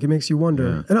you think. It makes you wonder.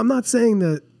 Yeah. And I'm not saying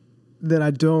that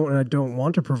I don't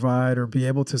want to provide or be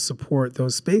able to support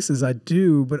those spaces. I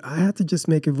do, but I had to just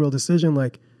make a real decision,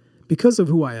 like, because of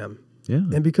who I am. Yeah.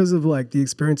 And because of like the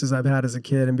experiences I've had as a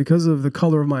kid, and because of the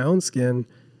color of my own skin,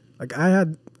 like I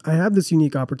have this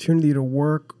unique opportunity to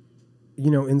work,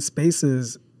 in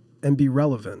spaces and be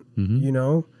relevant,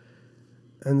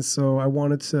 And so I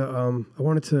wanted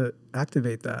to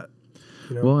activate that.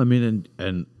 Well, I mean,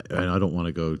 and I don't want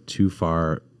to go too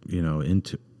far,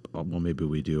 into, well, maybe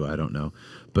we do, I don't know.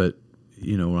 But,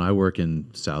 when I work in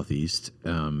Southeast,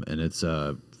 and it's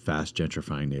a fast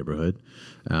gentrifying neighborhood,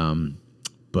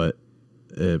 but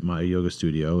at my yoga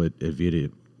studio at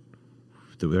Vita,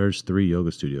 there's 3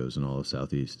 yoga studios in all of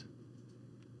Southeast.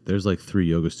 There's like 3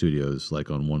 yoga studios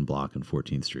like on one block on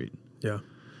 14th Street. Yeah.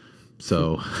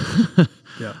 So,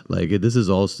 yeah, like this is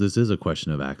a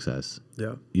question of access.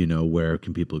 Yeah. Where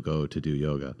can people go to do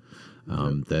yoga?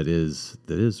 That is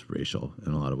racial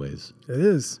in a lot of ways. It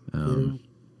is.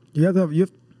 You have to be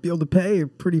able to pay a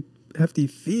pretty hefty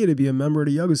fee to be a member at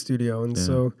a yoga studio, and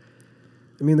so,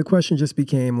 I mean, the question just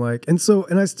became like, and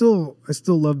I still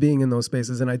love being in those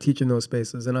spaces, and I teach in those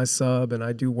spaces, and I sub, and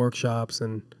I do workshops,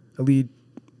 and I lead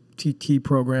TT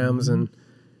programs, and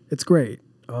it's great.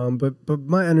 But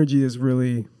my energy is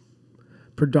really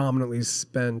predominantly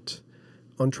spent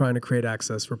on trying to create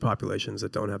access for populations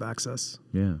that don't have access.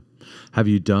 Yeah. Have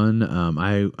you done?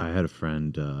 I had a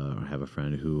friend. I have a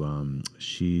friend who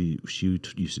she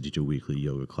used to teach a weekly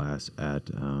yoga class at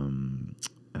a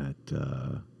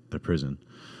prison.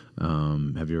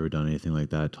 Have you ever done anything like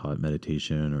that? Taught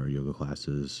meditation or yoga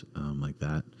classes like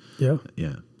that? Yeah.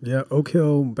 Yeah. Yeah. Oak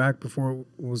Hill, back before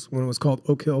when it was called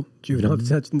Oak Hill Juvenile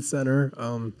Detention Center.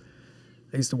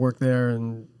 I used to work there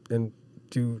and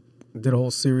did a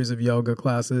whole series of yoga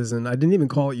classes, and I didn't even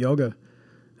call it yoga.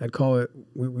 I'd call it,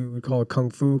 we would call it Kung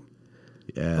Fu.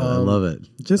 Yeah, I love it.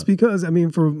 Just because, I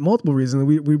mean, for multiple reasons.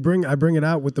 I bring it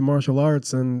out with the martial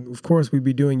arts, and of course we'd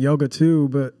be doing yoga too,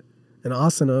 and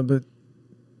asana, but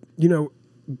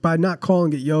by not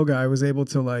calling it yoga, I was able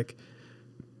to like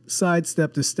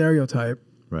sidestep the stereotype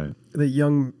right. that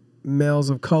young males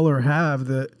of color have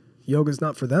that yoga's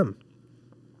not for them.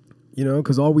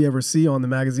 Because all we ever see on the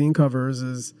magazine covers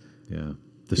is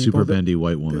the super bendy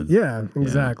white woman. Yeah,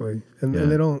 exactly. And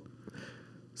they don't.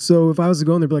 So if I was to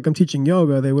go in there and be like, I'm teaching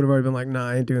yoga, they would have already been like, nah,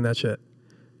 I ain't doing that shit.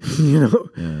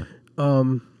 Yeah.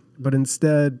 But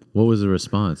instead, what was the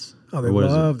response? Oh, they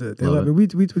loved it. They loved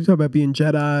it. We talk about being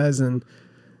Jedis, and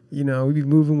we'd be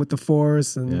moving with the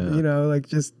Force, and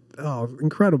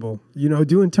incredible.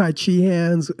 Doing Tai Chi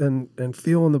hands and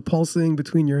feeling the pulsing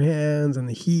between your hands and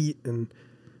the heat and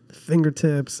the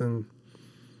fingertips, and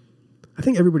I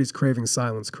think everybody's craving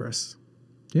silence, Chris.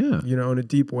 Yeah. In a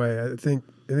deep way. I think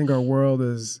our world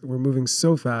we're moving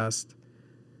so fast.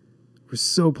 We're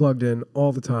so plugged in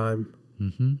all the time.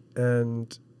 Mm-hmm.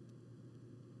 And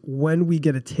when we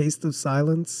get a taste of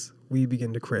silence, we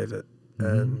begin to crave it.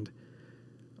 Mm-hmm.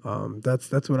 And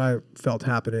that's what I felt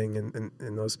happening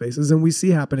in those spaces. And we see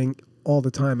happening all the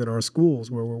time in our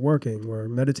schools where we're working, where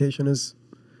meditation is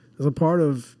a part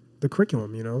of the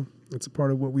curriculum, It's a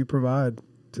part of what we provide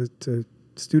to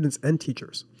students and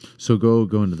teachers. So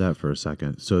go into that for a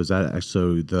second. So is that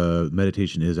the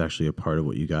meditation is actually a part of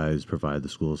what you guys provide the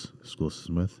school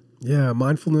system with? Yeah,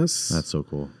 mindfulness. That's so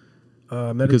cool.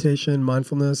 Meditation,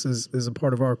 mindfulness is a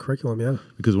part of our curriculum, yeah.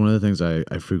 Because one of the things I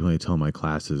frequently tell my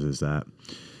classes is that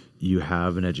you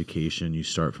have an education, you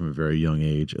start from a very young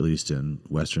age, at least in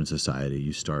Western society.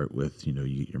 You start with, you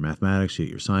get your mathematics, you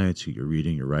get your science, you get your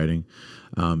reading, your writing.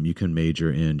 You can major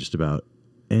in just about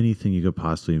anything you could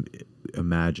possibly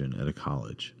imagine at a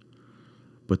college.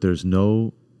 But there's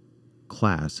no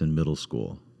class in middle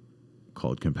school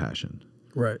called compassion.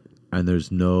 Right. And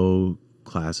there's no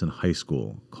class in high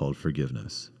school called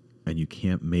forgiveness. And you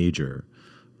can't major,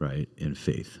 right, in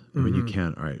faith. I mean, you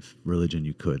can't, all right, religion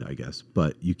you could, I guess,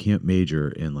 but you can't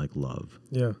major in like love.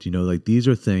 Yeah. Do you know, like these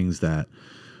are things that,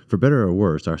 for better or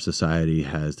worse, our society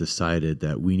has decided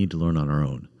that we need to learn on our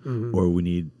own, or we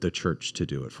need the church to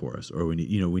do it for us, or we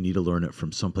need to learn it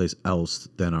from someplace else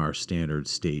than our standard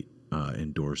state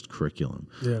endorsed curriculum.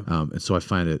 Yeah. And so I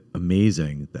find it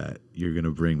amazing that you're going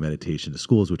to bring meditation to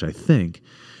schools, which I think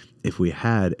if we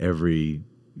had every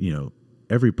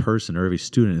person or every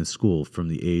student in school from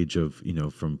the age of,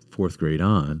 from fourth grade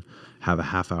on, have a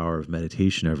half hour of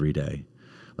meditation every day,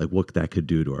 like what that could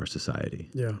do to our society.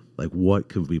 Yeah. Like what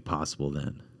could be possible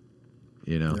then,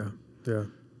 Yeah. Yeah.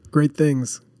 Great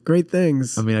things.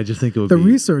 I mean, I just think it would the be...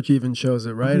 research even shows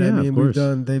it, right? Yeah, I mean, of course.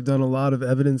 they've done a lot of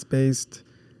evidence-based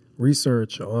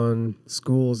research on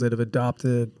schools that have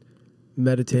adopted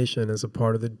meditation as a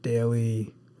part of the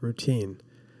daily routine.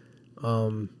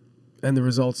 And the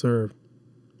results are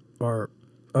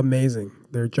amazing.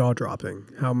 They're jaw-dropping.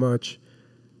 How much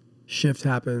shift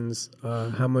happens,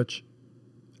 how much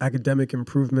academic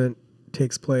improvement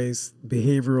takes place,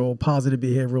 positive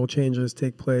behavioral changes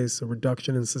take place, a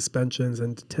reduction in suspensions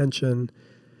and detention.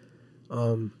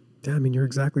 I mean, you're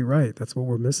exactly right. That's what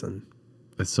we're missing.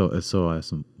 It's so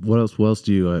awesome. What else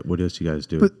do you guys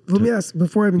do? But let me ask,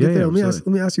 before I even get there, absolutely. let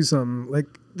me ask you something. Like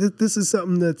this is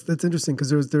something that's interesting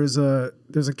because there's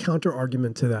a counter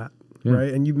argument to that, Yeah.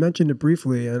 right? And you mentioned it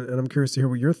briefly, and I'm curious to hear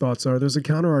what your thoughts are. There's a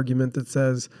counter argument that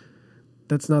says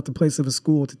that's not the place of a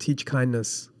school to teach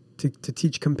kindness, to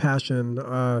teach compassion.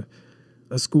 A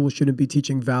school shouldn't be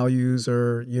teaching values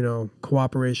or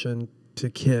cooperation to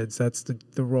kids. That's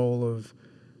the role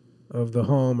of the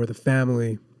home or the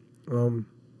family. And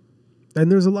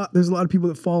there's a lot of people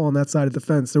that fall on that side of the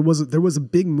fence. There was a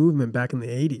big movement back in the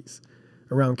 80s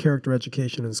around character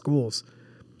education in schools,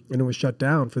 and it was shut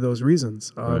down for those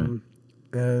reasons. Right.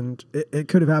 And it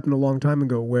could have happened a long time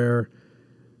ago where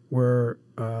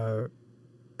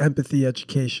empathy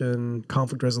education,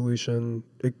 conflict resolution,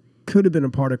 it could have been a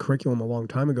part of curriculum a long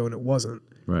time ago, and it wasn't.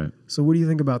 Right. So what do you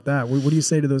think about that? What do you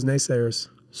say to those naysayers?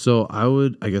 So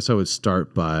I guess I would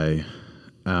start by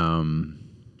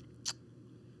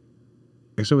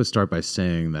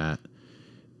saying that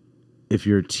if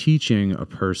you're teaching a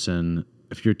person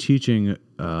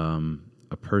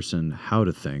how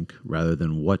to think rather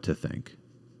than what to think,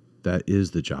 that is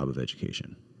the job of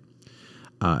education.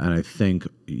 And I think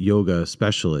yoga,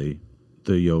 especially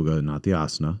the yoga, not the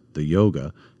asana, the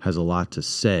yoga has a lot to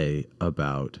say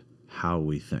about how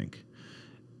we think,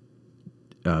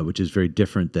 which is very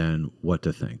different than what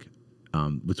to think.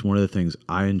 It's one of the things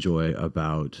I enjoy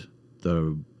about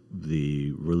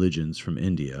the religions from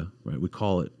India, right? We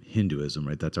call it Hinduism,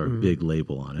 right? That's our big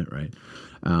label on it, right?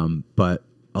 But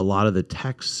a lot of the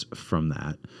texts from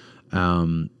that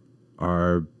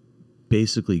are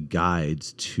basically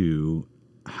guides to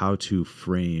how to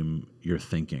frame your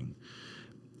thinking.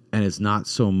 And it's not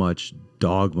so much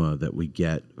dogma that we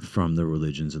get from the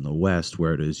religions in the West,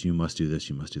 where it is, you must do this,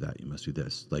 you must do that, you must do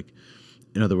this. Like,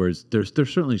 in other words, there's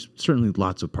certainly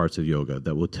lots of parts of yoga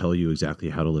that will tell you exactly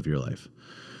how to live your life.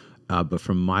 But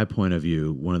from my point of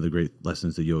view, one of the great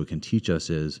lessons that yoga can teach us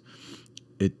is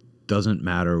it doesn't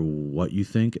matter what you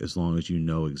think as long as you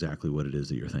know exactly what it is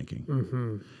that you're thinking.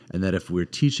 Mm-hmm. And that if we're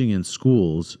teaching in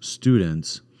schools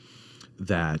students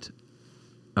that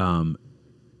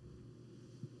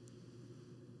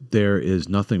there is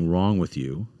nothing wrong with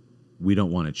you, we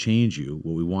don't want to change you,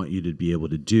 what we want you to be able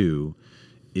to do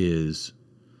is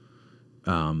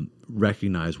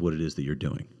recognize what it is that you're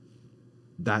doing.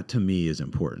 That to me is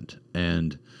important.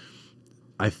 And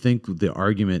I think the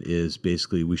argument is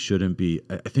basically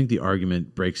I think the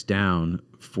argument breaks down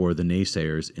for the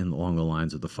naysayers along the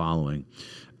lines of the following.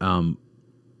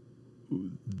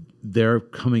 They're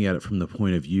coming at it from the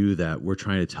point of view that we're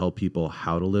trying to tell people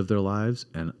how to live their lives,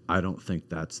 and I don't think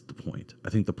that's the point. I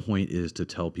think the point is to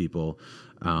tell people,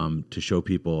 to show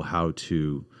people how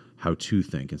to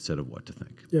think instead of what to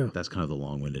think. Yeah. That's kind of the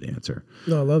long-winded answer.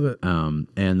 No, I love it.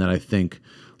 And that I think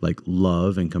like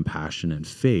love and compassion and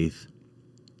faith,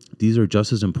 these are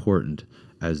just as important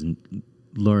as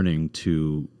learning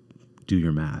to do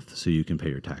your math so you can pay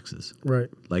your taxes. Right.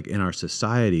 Like in our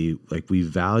society, like we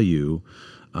value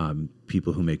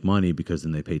people who make money because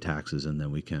then they pay taxes and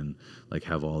then we can like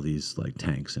have all these like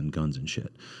tanks and guns and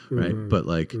shit, right? Mm-hmm. But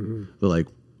like,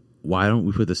 why don't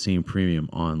we put the same premium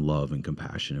on love and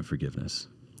compassion and forgiveness?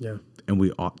 Yeah. And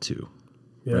we ought to.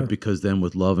 Yeah. Right? Because then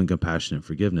with love and compassion and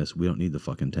forgiveness, we don't need the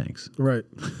fucking tanks. Right.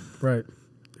 Right.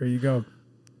 There you go.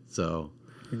 So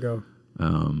there you go. I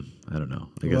don't know.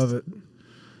 I guess love it.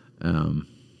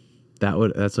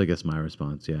 That's I guess my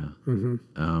response. Yeah.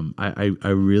 I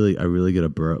really get a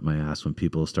burr up my ass when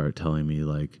people start telling me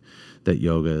like that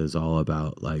yoga is all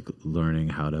about like learning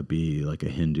how to be like a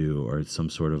Hindu or some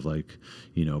sort of like,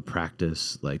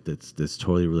 practice like that's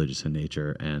totally religious in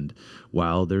nature. And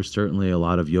while there's certainly a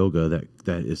lot of yoga that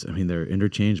is, I mean, they're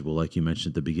interchangeable, like you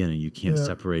mentioned at the beginning. You can't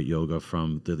separate yoga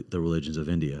from the religions of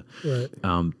India. Right.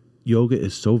 Yoga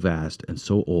is so vast and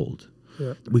so old.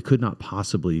 Yeah. We could not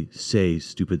possibly say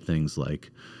stupid things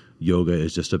like yoga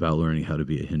is just about learning how to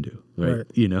be a Hindu, right?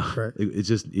 Right. It's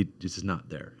just not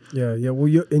there. Yeah.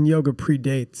 Well, and yoga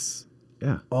predates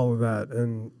all of that,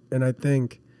 and I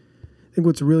think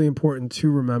what's really important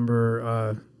to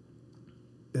remember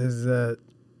is that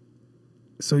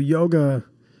yoga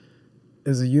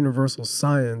is a universal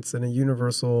science and a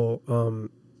universal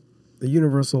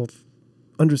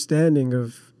understanding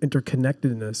of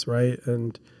interconnectedness, right?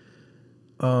 And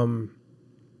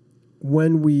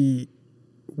when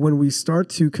we start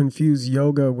to confuse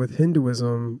yoga with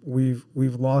Hinduism, we've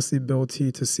lost the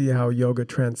ability to see how yoga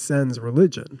transcends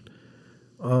religion,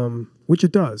 which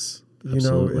it does.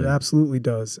 It absolutely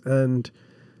does. And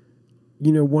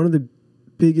one of the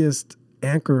biggest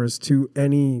anchors to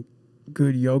any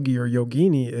good yogi or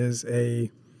yogini is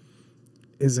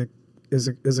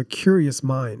a curious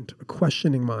mind, a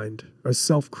questioning mind, a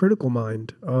self-critical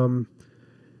mind.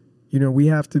 We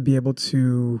have to be able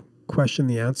to question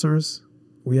the answers.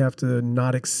 We have to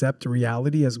not accept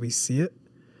reality as we see it,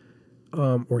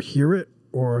 or hear it,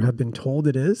 or have been told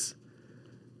it is.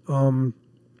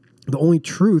 The only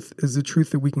truth is the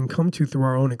truth that we can come to through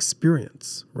our own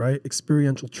experience, right?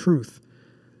 Experiential truth.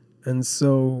 And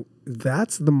so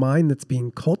that's the mind that's being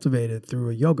cultivated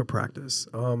through a yoga practice.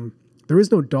 There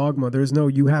is no dogma. There is no,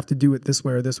 you have to do it this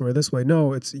way or this way or this way.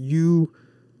 No, it's you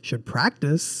should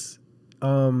practice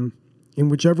in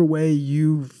whichever way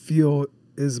you feel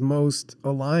is most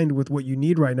aligned with what you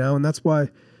need right now. And that's why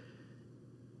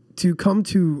to come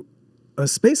to a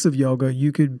space of yoga,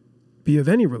 you could be of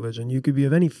any religion. You could be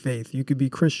of any faith. You could be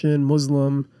Christian,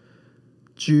 Muslim,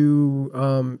 Jew.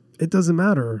 It doesn't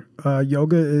matter.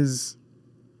 Yoga is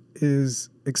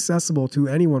accessible to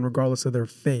anyone regardless of their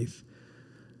faith.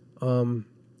 And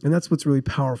that's what's really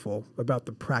powerful about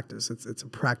the practice. It's a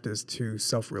practice to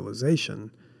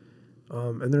self-realization.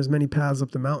 And there's many paths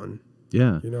up the mountain.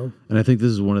 Yeah. And I think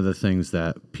this is one of the things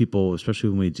that people, especially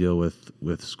when we deal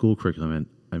with school curriculum, and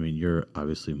I mean, you're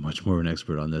obviously much more of an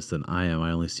expert on this than I am.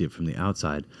 I only see it from the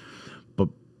outside. But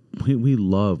we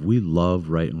love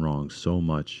right and wrong so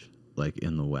much, like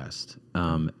in the West.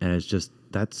 And it's just,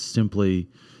 that's simply,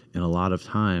 in a lot of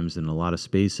times, in a lot of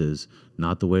spaces,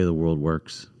 not the way the world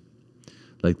works.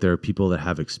 Like there are people that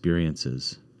have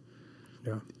experiences.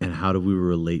 Yeah. And how do we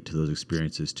relate to those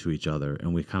experiences to each other?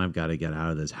 And we kind of got to get out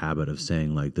of this habit of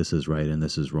saying like this is right and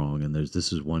this is wrong and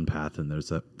this is one path and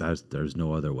there's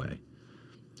no other way.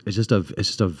 It's just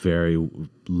a very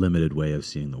limited way of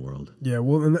seeing the world. Yeah,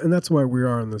 well, and that's why we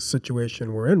are in the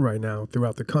situation we're in right now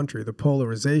throughout the country. The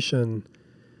polarization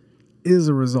is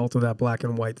a result of that black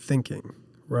and white thinking,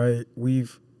 right?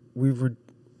 We've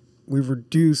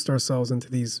reduced ourselves into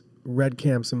these red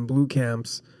camps and blue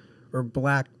camps, or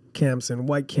black camps and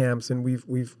white camps, and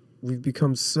we've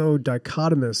become so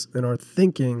dichotomous in our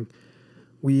thinking.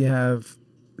 We have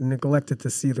neglected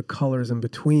to see the colors in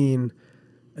between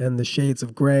and the shades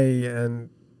of gray and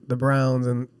the browns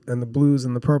and the blues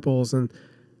and the purples, and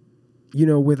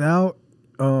without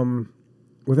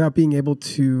being able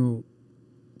to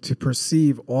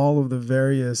perceive all of the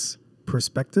various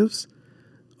perspectives,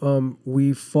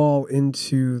 we fall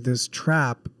into this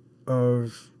trap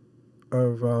of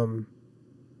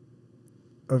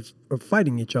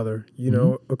fighting each other,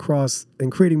 across,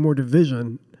 and creating more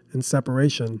division and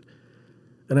separation.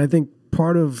 And I think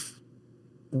part of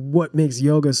what makes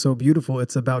yoga so beautiful,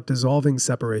 it's about dissolving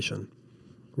separation,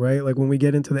 right? Like when we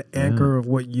get into the anchor of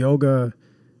what yoga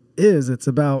is, it's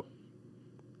about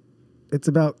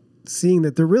seeing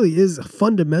that there really is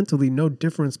fundamentally no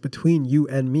difference between you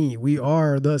and me. We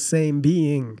are the same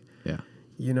being. Yeah.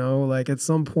 Like at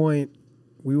some point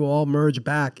we will all merge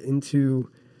back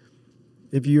into,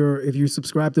 if you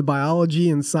subscribe to biology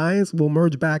and science, we'll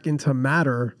merge back into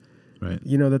matter. Right.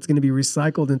 That's going to be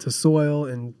recycled into soil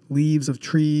and leaves of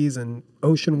trees and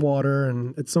ocean water.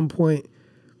 And at some point,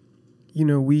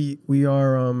 we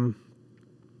are,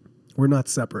 we're not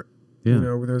separate. Yeah.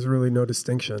 There's really no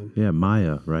distinction. Yeah.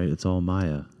 Maya, right? It's all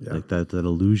Maya. Yeah. Like that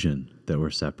illusion that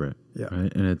we're separate. Yeah.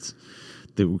 Right. And it's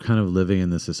that we're kind of living in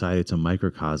this society. It's a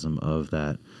microcosm of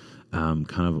that kind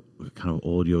of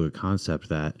old yoga concept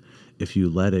that if you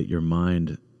let it, your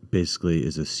mind basically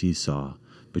is a seesaw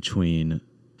between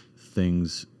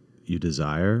things you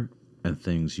desire and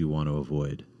things you want to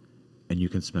avoid. And you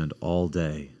can spend all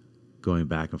day going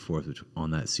back and forth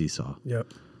on that seesaw.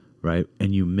 Yep. Right?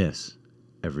 And you miss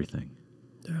everything.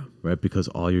 Yeah. Right? Because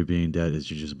all you're being dead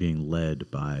is you're just being led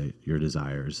by your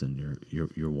desires, and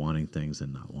you're wanting things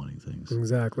and not wanting things.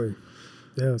 Exactly.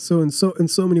 Yeah. So in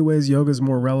so many ways, yoga is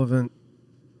more relevant,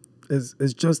 is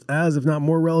just as, if not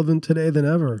more relevant today than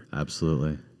ever.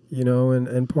 Absolutely. You know,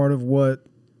 and part of what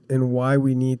and why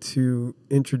we need to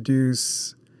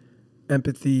introduce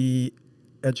empathy,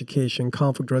 education,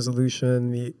 conflict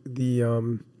resolution,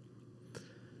 the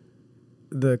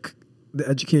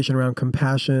education around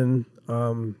compassion,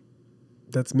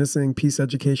 that's missing, peace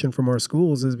education from our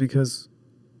schools, is because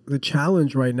the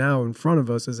challenge right now in front of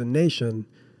us as a nation,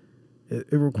 it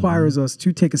requires us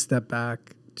to take a step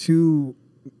back, to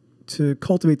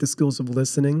cultivate the skills of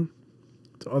listening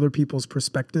to other people's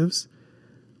perspectives,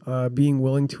 being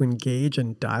willing to engage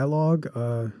in dialogue,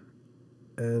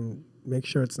 and make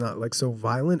sure it's not like so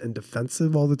violent and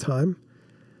defensive all the time.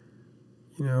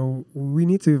 You know, we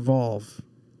need to evolve.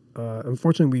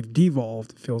 Unfortunately, we've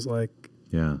devolved, it feels like.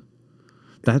 Yeah.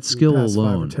 That skill past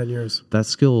alone, 5 or 10 years. that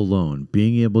skill alone,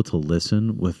 being able to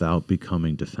listen without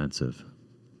becoming defensive.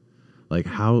 Like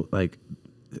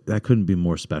that couldn't be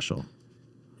more special.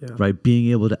 Yeah. Right?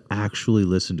 Being able to actually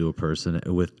listen to a person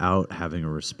without having a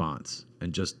response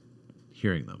and just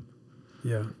hearing them.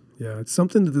 Yeah. Yeah. It's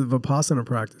something that the Vipassana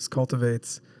practice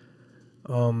cultivates.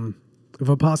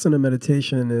 Vipassana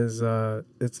meditation is the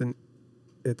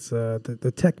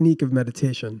technique of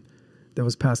meditation that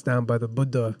was passed down by the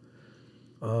Buddha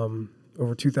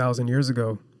over 2,000 years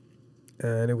ago,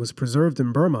 and it was preserved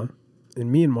in Burma,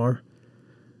 in Myanmar,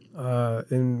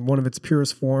 in one of its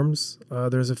purest forms.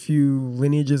 There's a few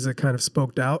lineages that kind of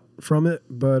spoked out from it,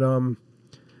 but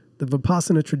the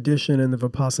Vipassana tradition and the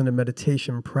Vipassana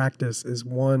meditation practice is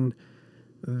one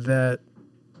that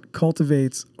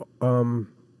cultivates our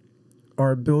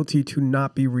ability to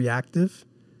not be reactive,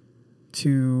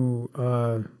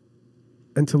 and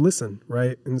to listen,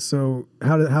 right? And so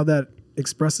how that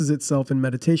expresses itself in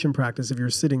meditation practice, if you're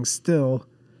sitting still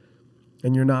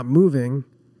and you're not moving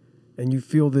and you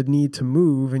feel the need to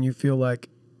move and you feel like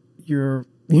you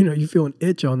feel an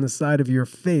itch on the side of your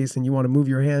face and you want to move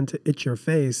your hand to itch your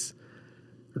face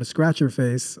or to scratch your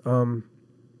face,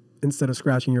 instead of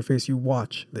scratching your face, you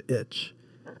watch the itch.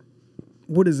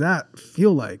 What does that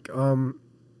feel like?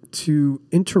 To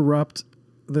interrupt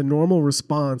the normal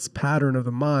response pattern of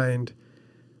the mind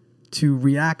to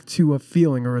react to a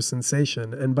feeling or a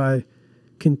sensation. And by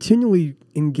continually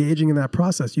engaging in that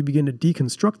process, you begin to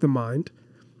deconstruct the mind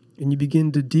and you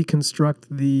begin to deconstruct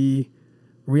the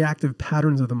reactive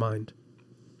patterns of the mind.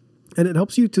 And it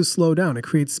helps you to slow down. It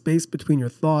creates space between your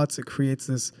thoughts. It creates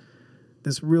this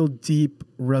real deep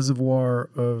reservoir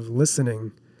of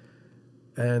listening.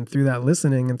 And through that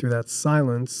listening and through that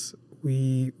silence,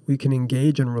 we can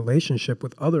engage in relationship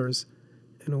with others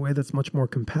in a way that's much more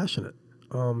compassionate.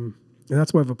 And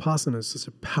that's why Vipassana is such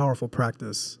a powerful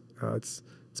practice. It's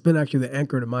been actually the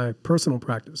anchor to my personal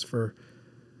practice for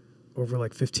over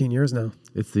like 15 years now.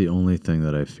 It's the only thing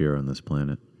that I fear on this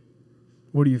planet.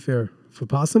 What do you fear?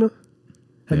 Vipassana?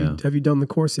 Have you done the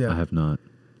course yet? I have not.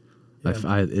 Yeah.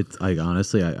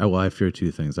 Honestly, I fear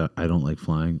two things. I don't like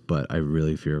flying, but I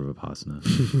really fear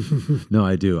Vipassana. No,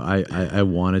 I do. I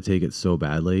want to take it so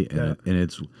badly, and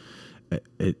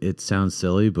it sounds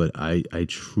silly, but I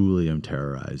truly am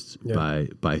terrorized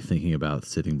by thinking about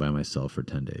sitting by myself for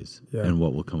 10 days and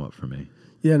what will come up for me.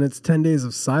 Yeah, and it's 10 days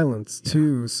of silence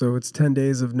too. So it's 10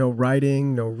 days of no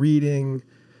writing, no reading,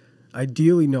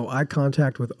 ideally no eye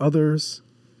contact with others.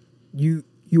 You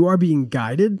are being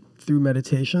guided through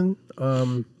meditation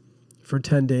for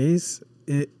 10 days.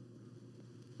 It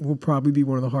will probably be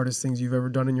one of the hardest things you've ever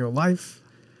done in your life.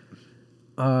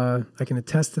 I can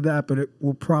attest to that, but it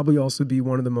will probably also be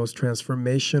one of the most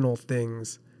transformational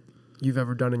things you've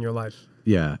ever done in your life.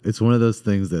 Yeah, it's one of those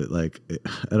things that, like,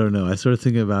 I don't know. I started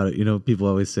thinking about it. You know, people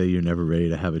always say you're never ready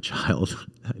to have a child.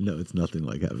 I know it's nothing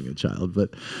like having a child, but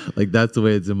like that's the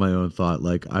way it's in my own thought.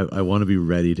 Like I want to be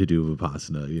ready to do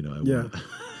Vipassana. You know.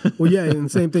 Well, yeah,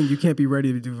 and same thing. You can't be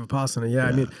ready to do Vipassana. Yeah,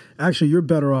 I mean, actually, you're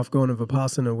better off going to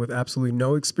Vipassana with absolutely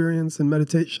no experience in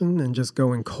meditation and just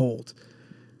going cold.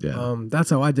 Yeah.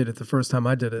 That's how I did it the first time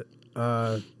I did it.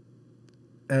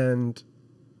 And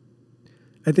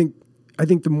I think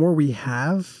the more we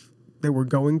have that we're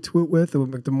going to it with,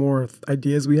 the more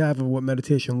ideas we have of what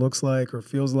meditation looks like or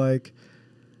feels like,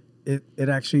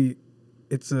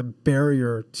 it's a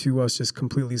barrier to us just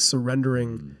completely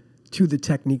surrendering to the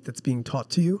technique that's being taught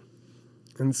to you.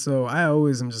 And so I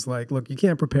always am just like, look, you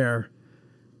can't prepare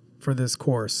for this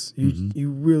course.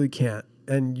 You really can't.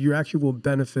 and you actually will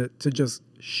benefit to just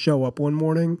show up one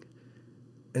morning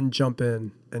and jump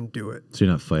in and do it. So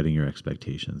you're not fighting your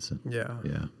expectations. Yeah.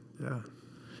 Yeah. Yeah.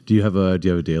 Do you have a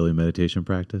daily meditation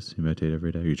practice? You meditate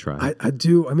every day? Or you try? I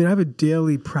do. I mean, I have a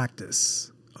daily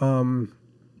practice. What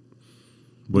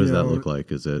does that look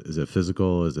like? Is it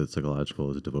physical? Is it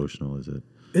psychological? Is it devotional? Is it?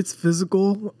 It's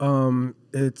physical.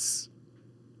 It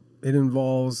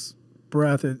involves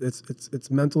breath. It's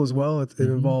mental as well. It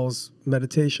involves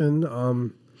meditation. I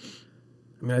mean,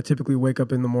 I typically wake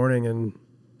up in the morning and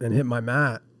hit my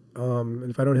mat. And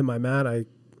if I don't hit my mat, I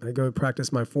go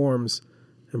practice my forms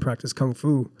and practice Kung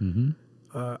Fu.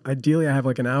 Ideally, I have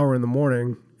like an hour in the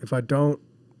morning. If I don't,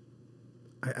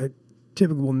 I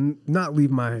typically will not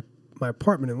leave my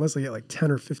apartment unless I get like 10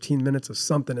 or 15 minutes of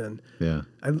something in. Yeah.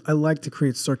 I like to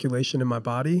create circulation in my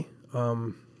body,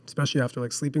 especially after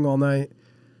like sleeping all night.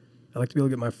 I like to be able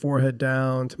to get my forehead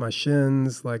down to my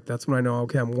shins. Like that's when I know,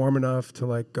 okay, I'm warm enough to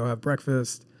like go have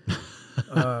breakfast,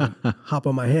 hop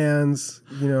on my hands,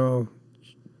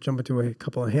 jump into a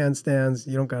couple of handstands.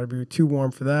 You don't got to be too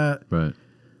warm for that. Right.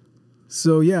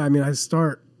 So yeah, I mean, I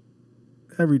start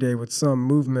every day with some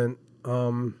movement.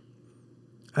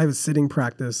 I have a sitting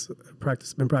practice.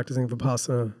 Been practicing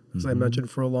Vipassana, as I mentioned,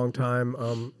 for a long time.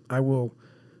 I will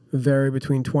vary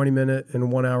between 20-minute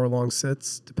and 1 hour long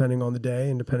sits, depending on the day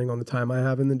and depending on the time I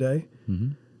have in the day.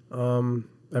 I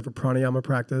have a pranayama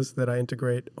practice that I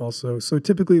integrate also. So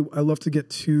typically, I love to get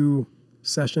 2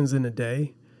 sessions in a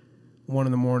day, one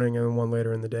in the morning and one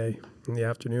later in the day, in the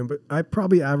afternoon. But I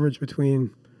probably average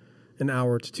between an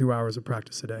hour to 2 hours of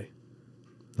practice a day.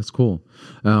 That's cool.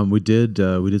 We did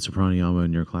some pranayama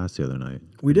in your class the other night.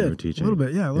 We did teaching. a little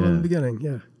bit, yeah, in the beginning,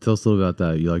 yeah. Tell us a little about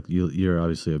that. You're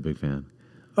obviously a big fan.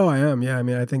 Oh, I am. Yeah, I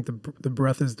mean, I think the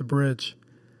breath is the bridge,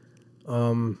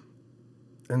 and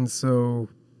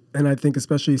I think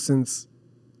especially since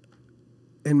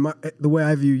the way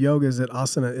I view yoga is that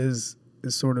asana is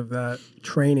sort of that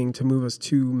training to move us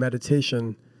to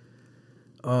meditation,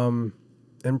 and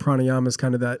pranayama is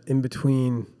kind of that in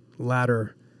between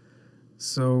ladder.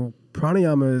 So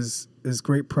pranayama is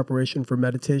great preparation for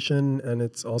meditation, and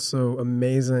it's also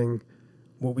amazing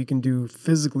what we can do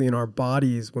physically in our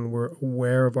bodies when we're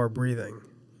aware of our breathing.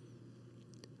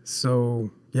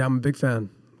 So yeah, I'm a big fan.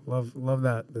 Love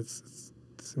that. It's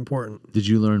important. Did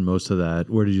you learn most of that?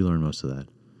 Where did you learn most of that?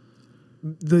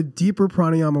 The deeper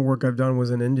pranayama work I've done was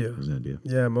in India. It was in India.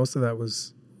 Yeah, most of that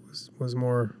was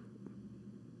more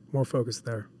focused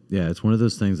there. Yeah, it's one of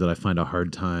those things that I find a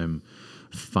hard time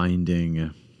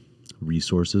finding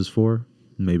resources for.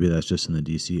 Maybe that's just in the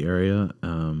DC area.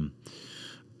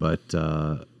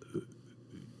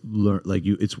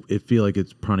 Feel like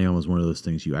it's pranayama is one of those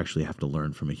things you actually have to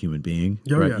learn from a human being,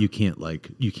 right? Yeah. You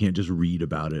can't just read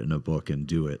about it in a book and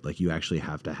do it. Like you actually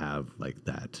have to have like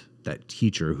that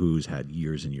teacher who's had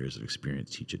years and years of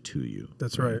experience teach it to you.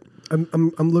 That's right.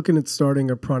 I'm looking at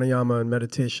starting a pranayama and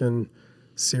meditation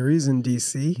series in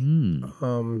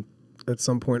DC at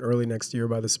some point early next year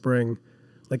by the spring,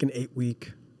 like an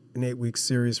 8-week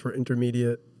series for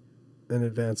intermediate and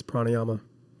advanced pranayama.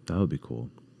 That would be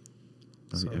cool.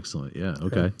 That'd be excellent. Yeah.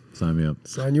 Okay. Yeah. Sign me up.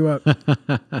 Sign you up.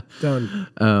 Done.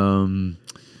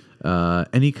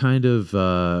 Any kind of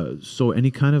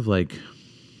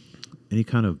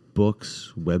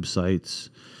books, websites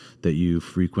that you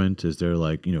frequent? Is there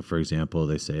for example,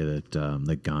 they say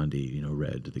that Gandhi,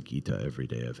 read the Gita every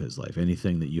day of his life.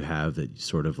 Anything that you have that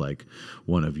sort of like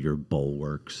one of your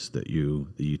bulwarks that you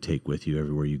take with you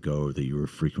everywhere you go that you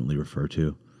frequently refer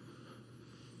to?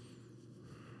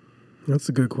 That's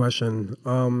a good question.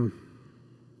 I mean,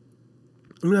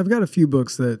 I've got a few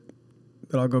books that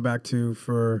I'll go back to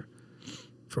for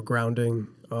grounding.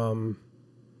 I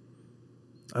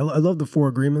love The Four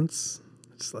Agreements.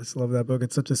 I just love that book.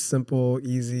 It's such a simple,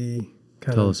 easy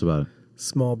kind Tell us about it.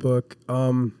 Small book.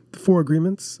 The Four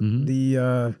Agreements.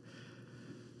 The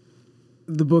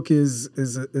book is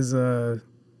a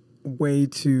way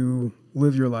to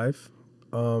live your life,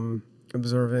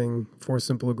 observing 4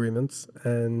 simple agreements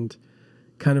and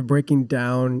kind of breaking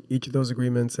down each of those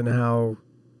agreements and how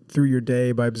through your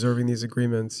day, by observing these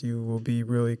agreements, you will be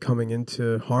really coming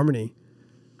into harmony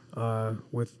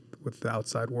with the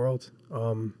outside world.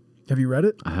 Have you read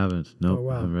it? I haven't. No, Oh,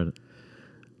 wow. I haven't read it.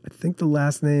 I think the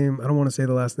last name, I don't want to say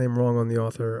the last name wrong on the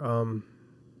author,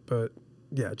 but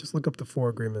yeah, just look up The Four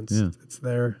Agreements. Yeah. It's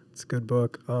there. It's a good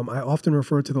book. I often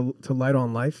refer to Light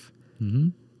on Life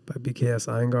by BKS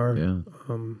Iyengar. Yeah.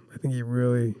 I think he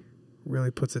really, really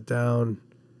puts it down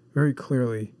very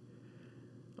clearly.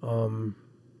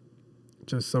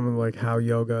 Just some of like how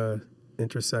yoga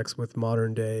intersects with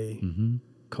modern day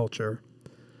culture.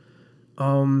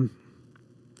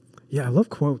 Yeah, I love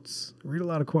quotes. I read a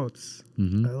lot of quotes.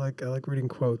 Mm-hmm. I like reading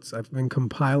quotes. I've been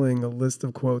compiling a list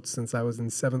of quotes since I was in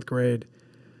 7th grade.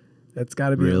 It's got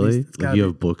to be Really? at least. It's Like got you to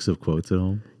have books of quotes at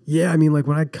home? Yeah, I mean, like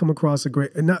when I come across a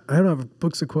great, and not, I don't have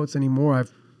books of quotes anymore.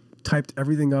 I've typed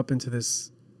everything up into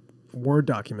this Word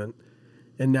document,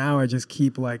 and now I just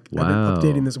keep like I've been Wow.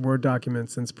 updating this Word document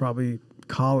since probably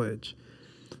college.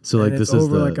 So And like it's this is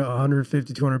over the like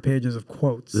 150, 200 pages of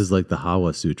quotes. this is like the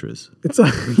Hawa Sutras. It's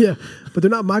like, yeah, but they're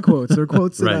not my quotes. They're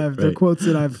quotes that Right, they're right. quotes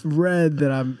that I've read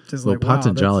that I'm just Well, like, wow.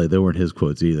 Patanjali, they weren't his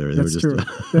quotes either. They were That's just true.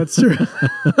 That's true.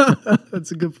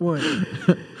 That's a good point.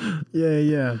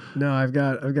 Yeah. No, I've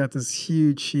got this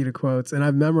huge sheet of quotes, and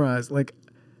I've memorized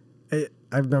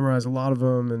I've memorized a lot of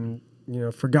them, and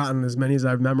forgotten as many as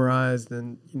I've memorized,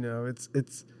 and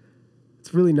it's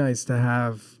really nice to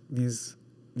have these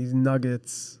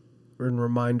nuggets and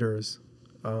reminders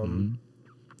of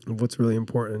what's really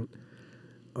important.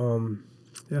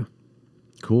 Yeah.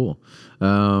 Cool.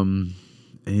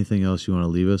 Anything else you want to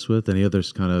leave us with? Any other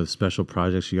kind of special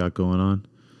projects you got going on?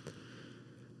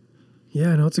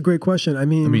 Yeah, no, it's a great question. I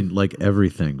mean, like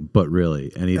everything, but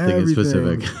really anything in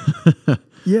specific.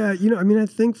 Yeah, I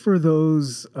think for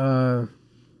those that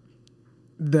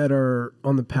are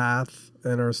on the path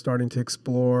and are starting to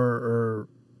explore or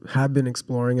have been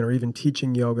exploring and are even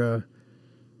teaching yoga,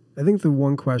 I think the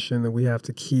one question that we have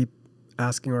to keep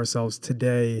asking ourselves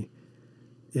today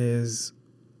is,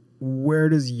 where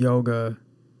does yoga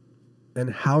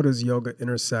and how does yoga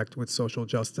intersect with social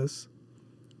justice?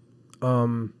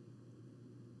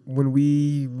 When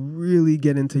we really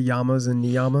get into yamas and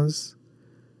niyamas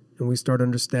and we start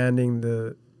understanding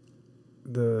the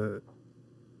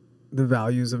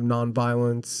values of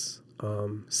nonviolence,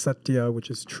 satya, which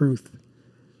is truth,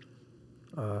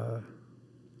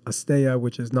 asteya,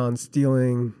 which is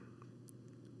non-stealing,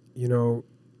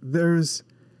 there's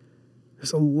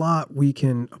a lot we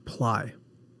can apply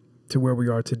to where we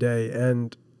are today.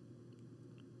 And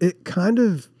it kind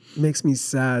of makes me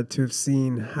sad to have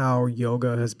seen how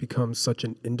yoga has become such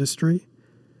an industry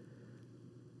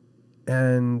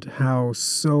and how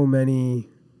so many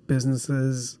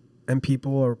businesses and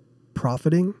people are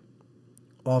profiting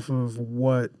off of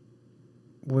what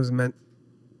was meant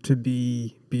to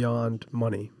be beyond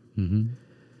money. Mm-hmm.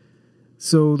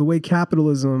 So the way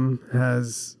capitalism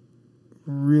has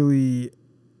really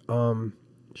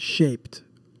shaped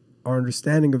our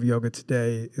understanding of yoga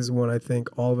today is one I think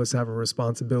all of us have a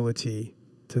responsibility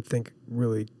to think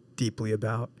really deeply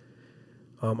about.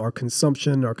 Our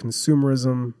consumption, our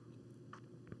consumerism,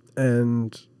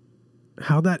 and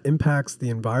how that impacts the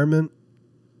environment,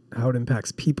 how it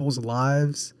impacts people's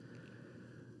lives,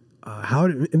 how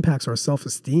it impacts our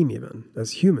self-esteem even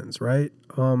as humans, right?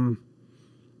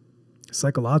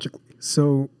 Psychologically.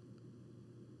 So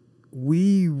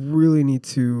we really need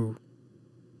to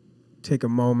take a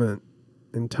moment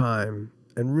in time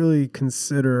and really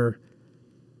consider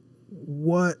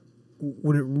what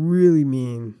would it really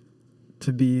mean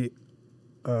to be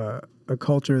a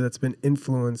culture that's been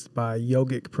influenced by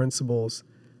yogic principles.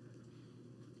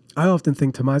 I often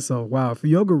think to myself, wow, if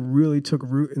yoga really took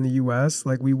root in the US,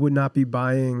 like we would not be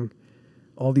buying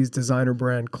all these designer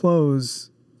brand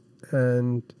clothes,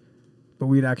 but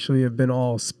we'd actually have been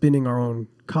all spinning our own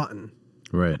cotton,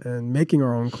 Right, and making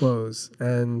our own clothes.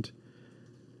 And,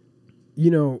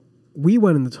 we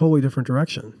went in a totally different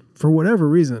direction for whatever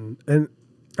reason. And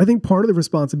I think part of the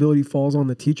responsibility falls on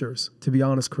the teachers, to be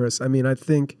honest, Chris. I mean, I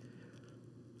think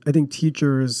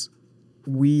teachers,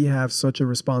 we have such a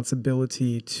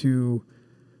responsibility to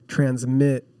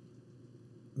transmit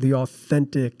the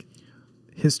authentic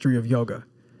history of yoga.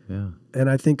 yeah. And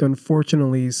I think,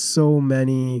 unfortunately, so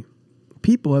many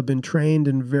people have been trained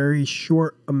in very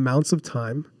short amounts of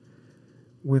time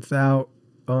without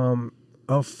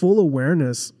a full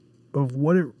awareness of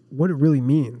what it really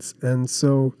means. And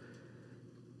so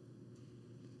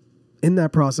in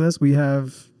that process, we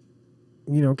have,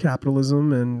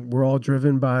 capitalism, and we're all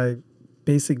driven by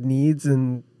basic needs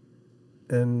and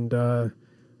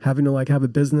having to have a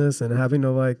business and having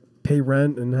to pay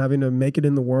rent and having to make it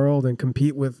in the world and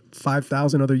compete with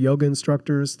 5,000 other yoga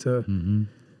instructors to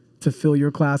fill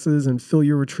your classes and fill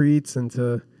your retreats and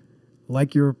to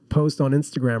like your post on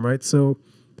Instagram, right? So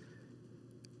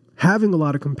having a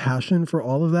lot of compassion for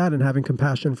all of that and having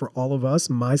compassion for all of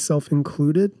us, myself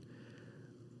included,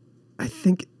 I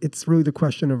think it's really the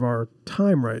question of our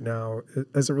time right now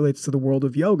as it relates to the world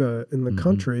of yoga in the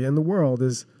country and the world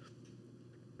is,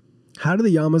 how do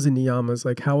the yamas and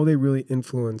niyamas, how will they really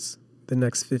influence the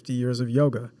next 50 years of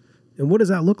yoga? And what does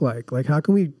that look like? How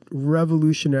can we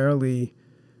revolutionarily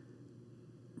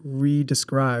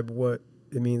redescribe what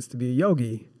it means to be a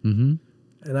yogi?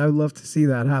 Mm-hmm. And I would love to see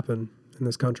that happen in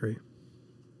this country.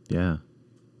 Yeah.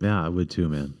 Yeah, I would too,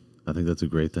 man. I think that's a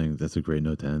great thing. That's a great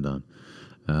note to end on.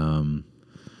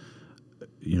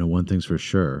 One thing's for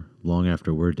sure, long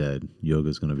after we're dead,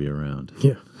 yoga's going to be around.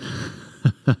 Yeah.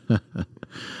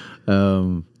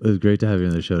 It was great to have you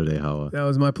on the show today, Hawa. That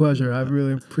was my pleasure. I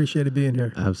really appreciated being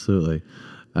here. Absolutely.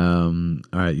 All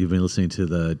right, you've been listening to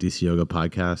the DC Yoga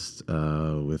podcast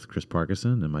with Chris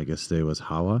Parkinson, and my guest today was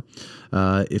Hawa.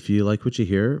 If you like what you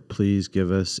hear, please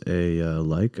give us a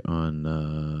like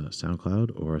on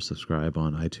SoundCloud or subscribe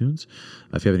on iTunes.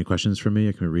 If you have any questions for me,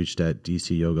 I can be reached at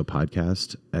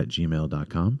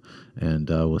dcyogapodcast@gmail.com, and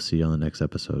we'll see you on the next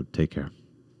episode. Take care.